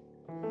 baby.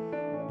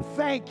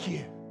 Thank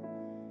you.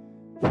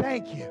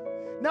 Thank you.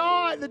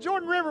 No, the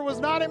Jordan River was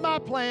not in my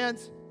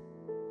plans.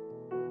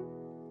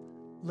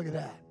 Look at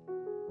that.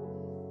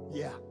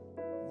 Yeah.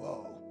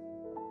 Whoa.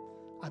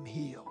 I'm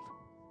healed.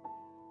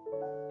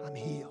 I'm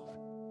healed.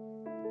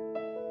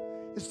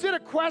 Instead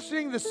of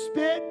questioning the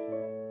spit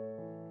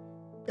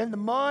and the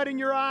mud in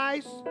your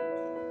eyes,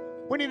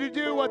 we need to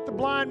do what the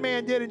blind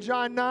man did in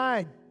John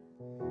 9.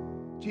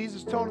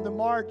 Jesus told him to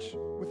march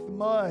with the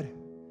mud.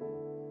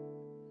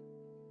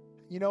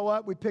 You know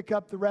what? We pick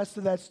up the rest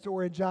of that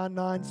story in John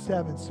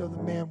 9:7. So the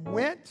man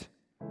went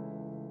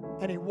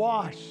and he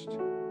washed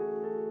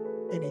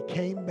and he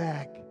came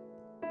back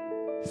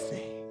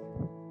seeing.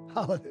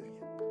 Hallelujah.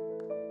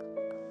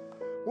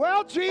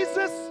 Well,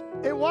 Jesus,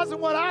 it wasn't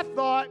what I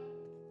thought.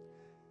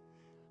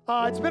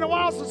 It's been a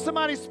while since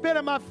somebody spit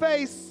in my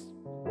face.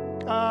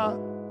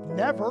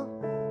 Never.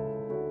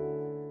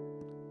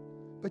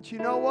 But you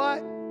know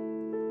what?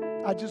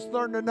 I just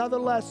learned another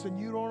lesson.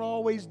 You don't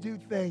always do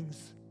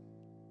things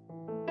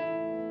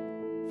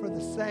for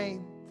the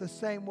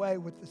same way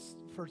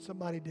for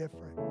somebody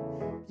different.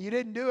 You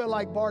didn't do it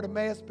like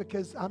Bartimaeus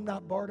because I'm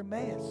not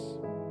Bartimaeus.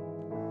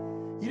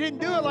 You didn't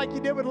do it like you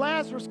did with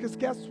Lazarus because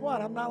guess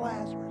what? I'm not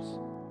Lazarus.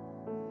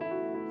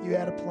 You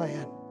had a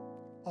plan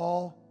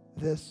all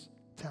this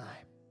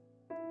time.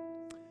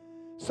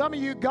 Some of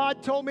you,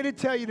 God told me to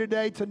tell you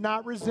today to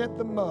not resent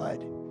the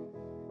mud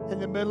in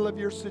the middle of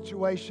your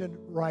situation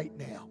right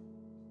now.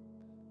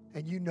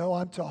 And you know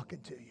I'm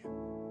talking to you.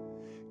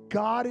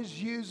 God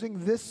is using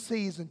this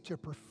season to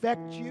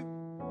perfect you,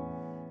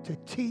 to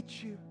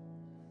teach you,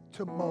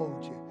 to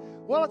mold you.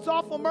 Well, it's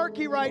awful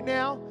murky right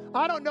now.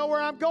 I don't know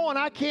where I'm going.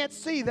 I can't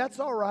see. That's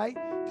all right.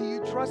 Do you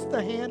trust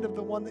the hand of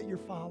the one that you're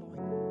following?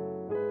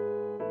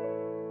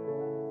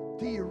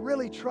 Do you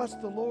really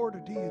trust the Lord, or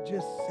do you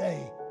just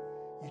say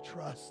you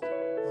trust the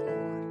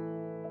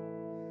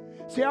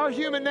Lord? See, our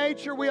human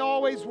nature, we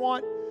always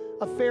want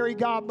a fairy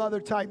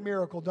godmother type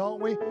miracle,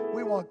 don't we?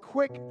 We want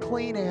quick,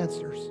 clean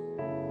answers.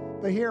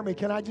 But hear me,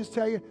 can I just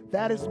tell you,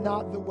 that is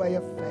not the way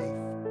of faith.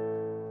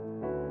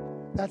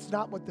 That's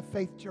not what the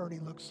faith journey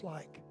looks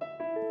like.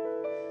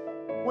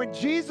 When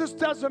Jesus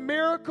does a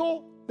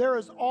miracle, there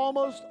is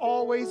almost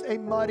always a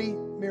muddy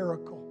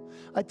miracle.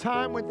 A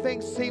time when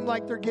things seem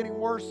like they're getting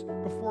worse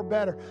before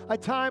better. A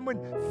time when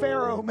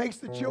Pharaoh makes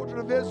the children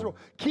of Israel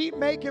keep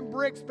making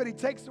bricks, but he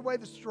takes away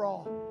the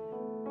straw.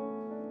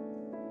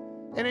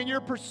 And in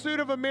your pursuit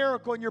of a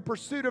miracle, in your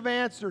pursuit of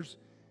answers,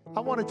 I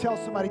want to tell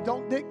somebody,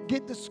 don't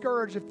get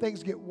discouraged if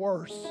things get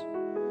worse,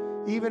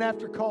 even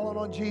after calling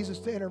on Jesus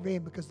to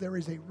intervene, because there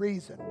is a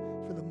reason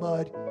for the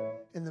mud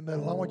in the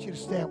middle. I want you to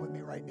stand with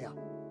me right now.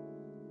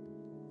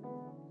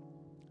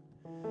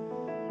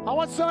 I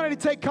want somebody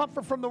to take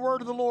comfort from the word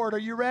of the Lord. Are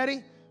you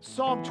ready?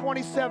 Psalm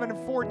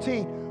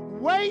 27:14.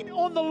 Wait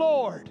on the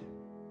Lord.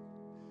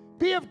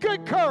 Be of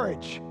good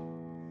courage.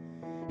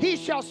 He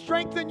shall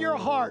strengthen your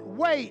heart.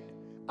 Wait,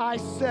 I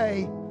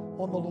say,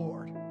 on the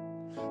Lord.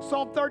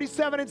 Psalm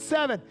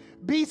 37:7.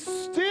 Be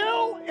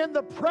still in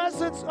the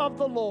presence of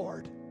the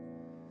Lord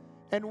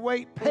and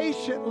wait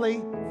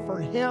patiently for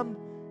him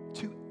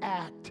to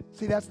act.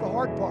 See, that's the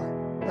hard part,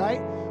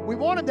 right? We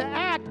want him to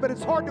act, but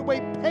it's hard to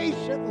wait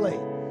patiently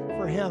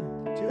for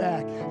him to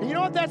act. And you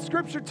know what that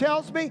scripture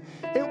tells me?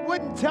 It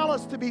wouldn't tell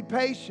us to be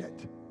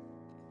patient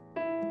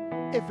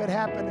if it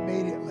happened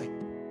immediately,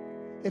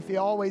 if he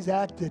always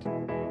acted.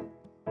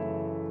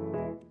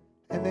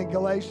 And then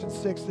Galatians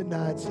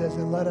 6:9 says,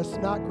 and let us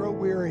not grow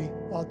weary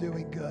while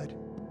doing good,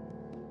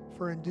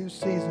 for in due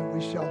season we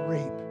shall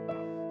reap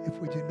if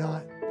we do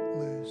not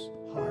lose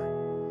heart.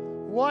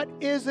 What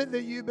is it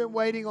that you've been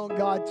waiting on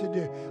God to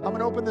do? I'm going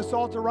to open this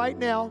altar right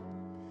now.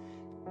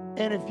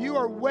 And if you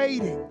are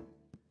waiting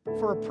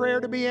for a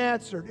prayer to be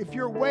answered, if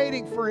you're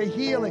waiting for a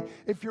healing,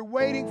 if you're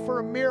waiting for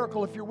a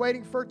miracle, if you're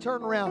waiting for a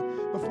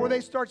turnaround, before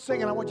they start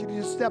singing, I want you to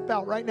just step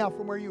out right now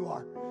from where you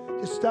are.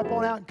 Just step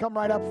on out and come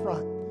right up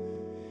front.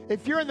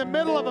 If you're in the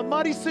middle of a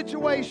muddy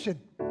situation,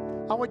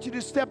 I want you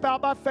to step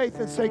out by faith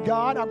and say,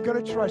 God, I'm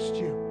going to trust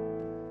you.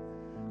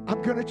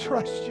 I'm going to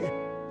trust you.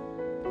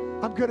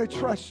 I'm going to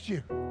trust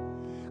you.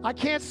 I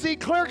can't see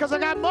clear because I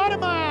got mud in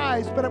my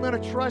eyes, but I'm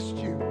going to trust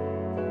you.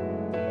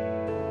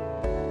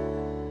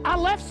 I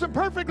left some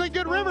perfectly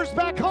good rivers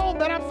back home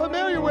that I'm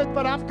familiar with,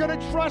 but I'm going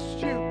to trust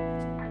you.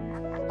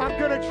 I'm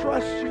going to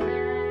trust you.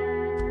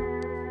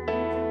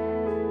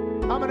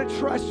 I'm going to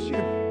trust you.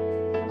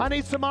 I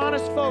need some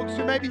honest folks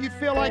who maybe you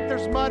feel like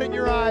there's mud in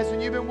your eyes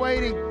and you've been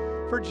waiting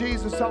for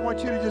Jesus. I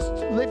want you to just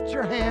lift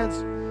your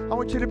hands. I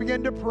want you to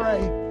begin to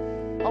pray.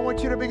 I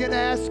want you to begin to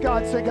ask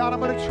God, say, God, I'm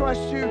going to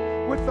trust you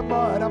with the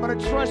mud. I'm going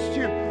to trust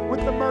you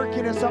with the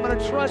murkiness. I'm going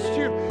to trust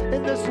you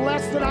in this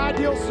less than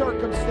ideal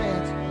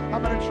circumstance.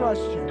 I'm going to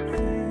trust you.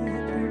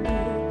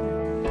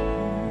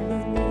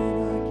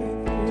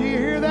 Do you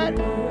hear that?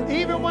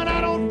 Even when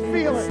I don't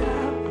feel it.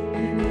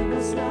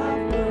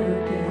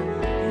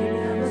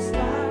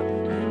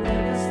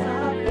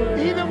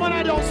 Even when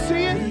I don't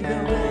see it.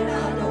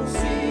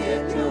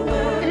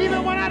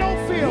 Even when I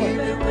don't feel it.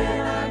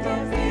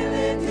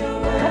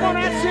 Come on,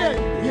 that's it.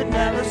 You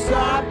never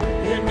stop.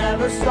 You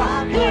never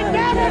stop. He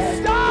never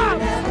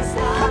stops.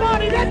 Come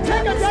on, he doesn't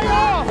take a day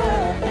off.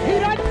 He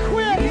doesn't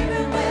quit.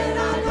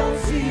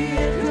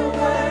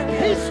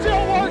 He's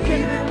still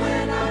working.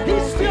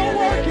 He's still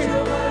working.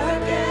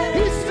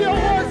 He's still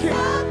working.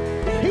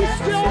 He's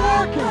still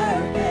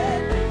working.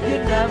 You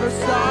never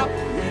stop.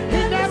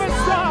 He never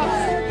stops.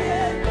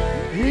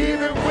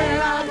 Even when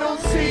I don't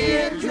see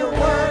it, you're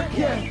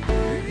working.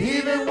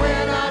 Even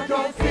when I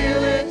don't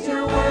feel it,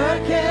 you're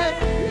working.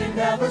 You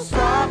never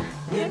stop.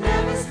 You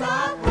never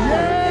stop working.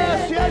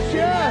 Yes, yes,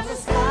 yes. You never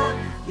stop.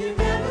 You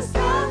never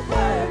stop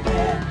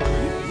working.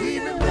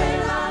 Even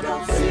when I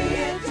don't see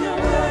it,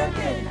 you're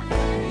working.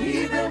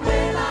 Even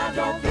when I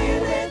don't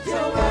feel it,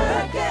 you're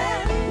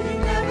working. You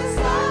never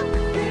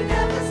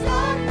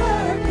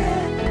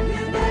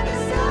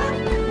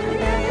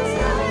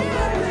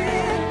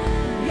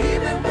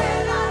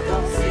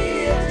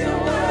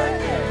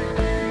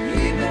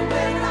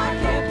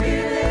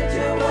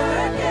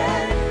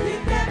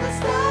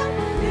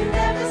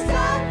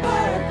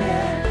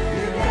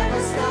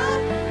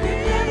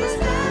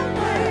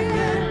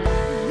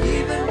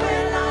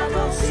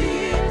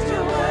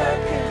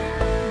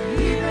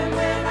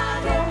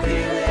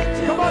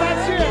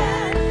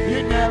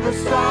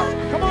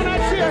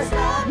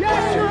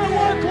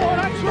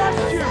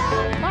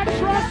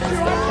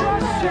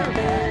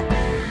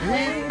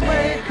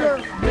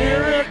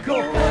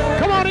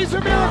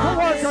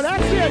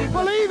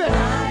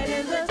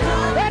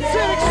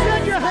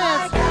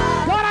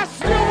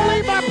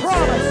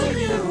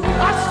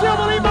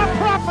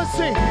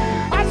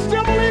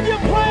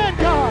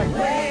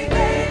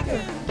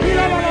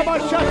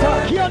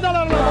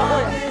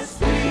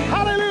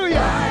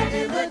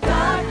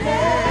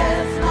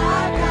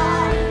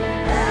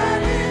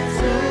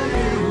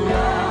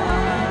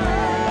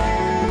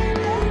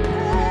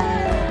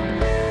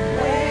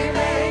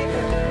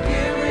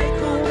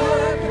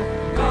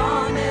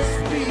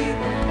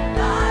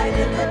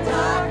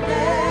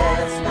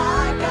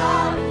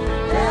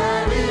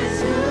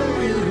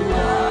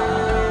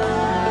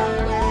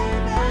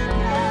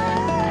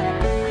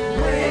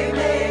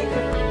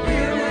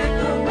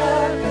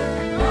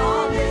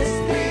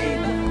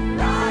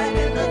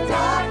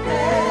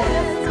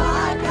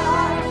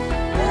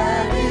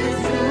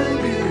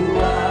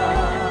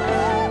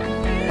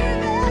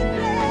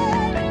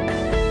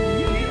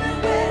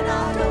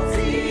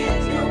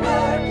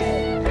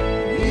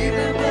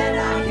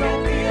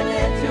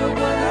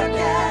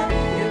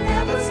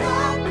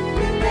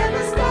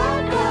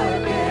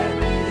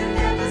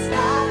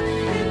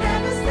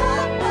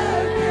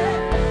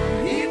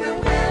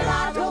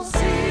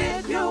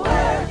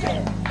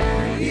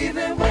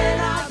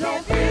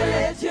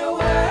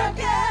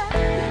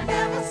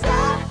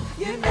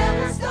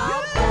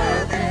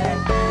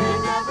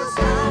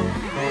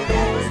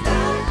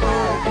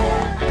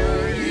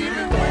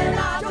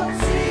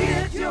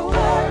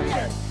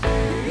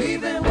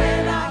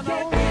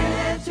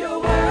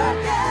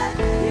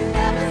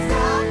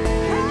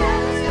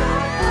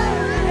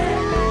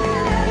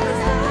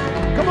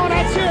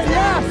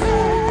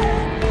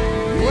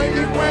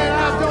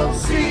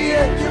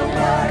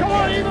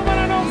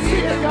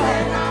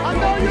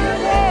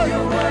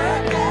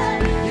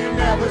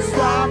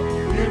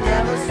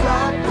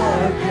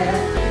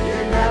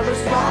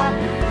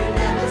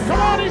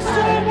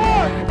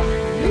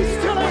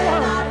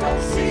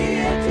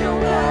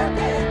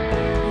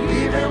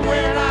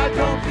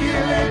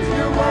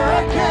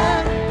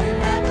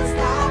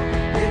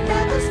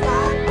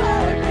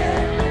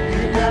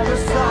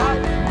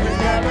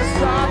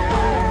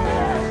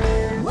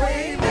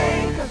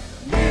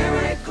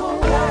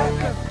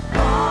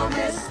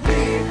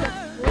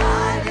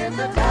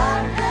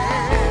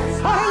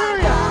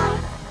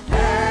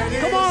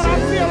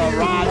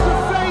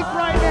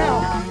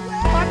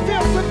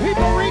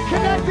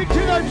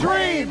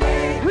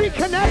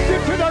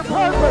reconnected to their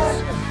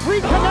purpose,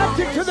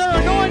 reconnected to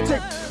their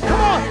anointing.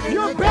 Come on,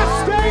 your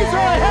best days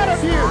are ahead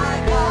of you.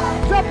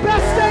 The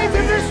best days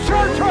in this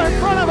church are in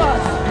front of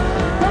us.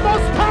 The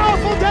most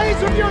powerful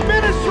days of your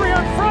ministry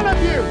are in front of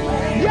you.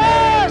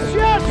 Yes,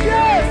 yes,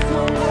 yes.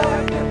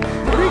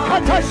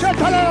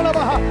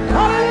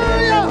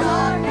 Hallelujah.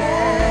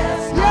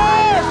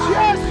 Yes,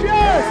 yes,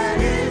 yes.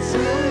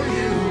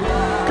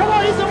 Come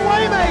on, he's a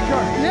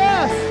waymaker.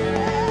 Yes.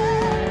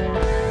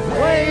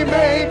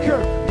 Waymaker,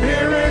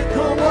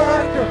 miracle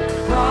worker,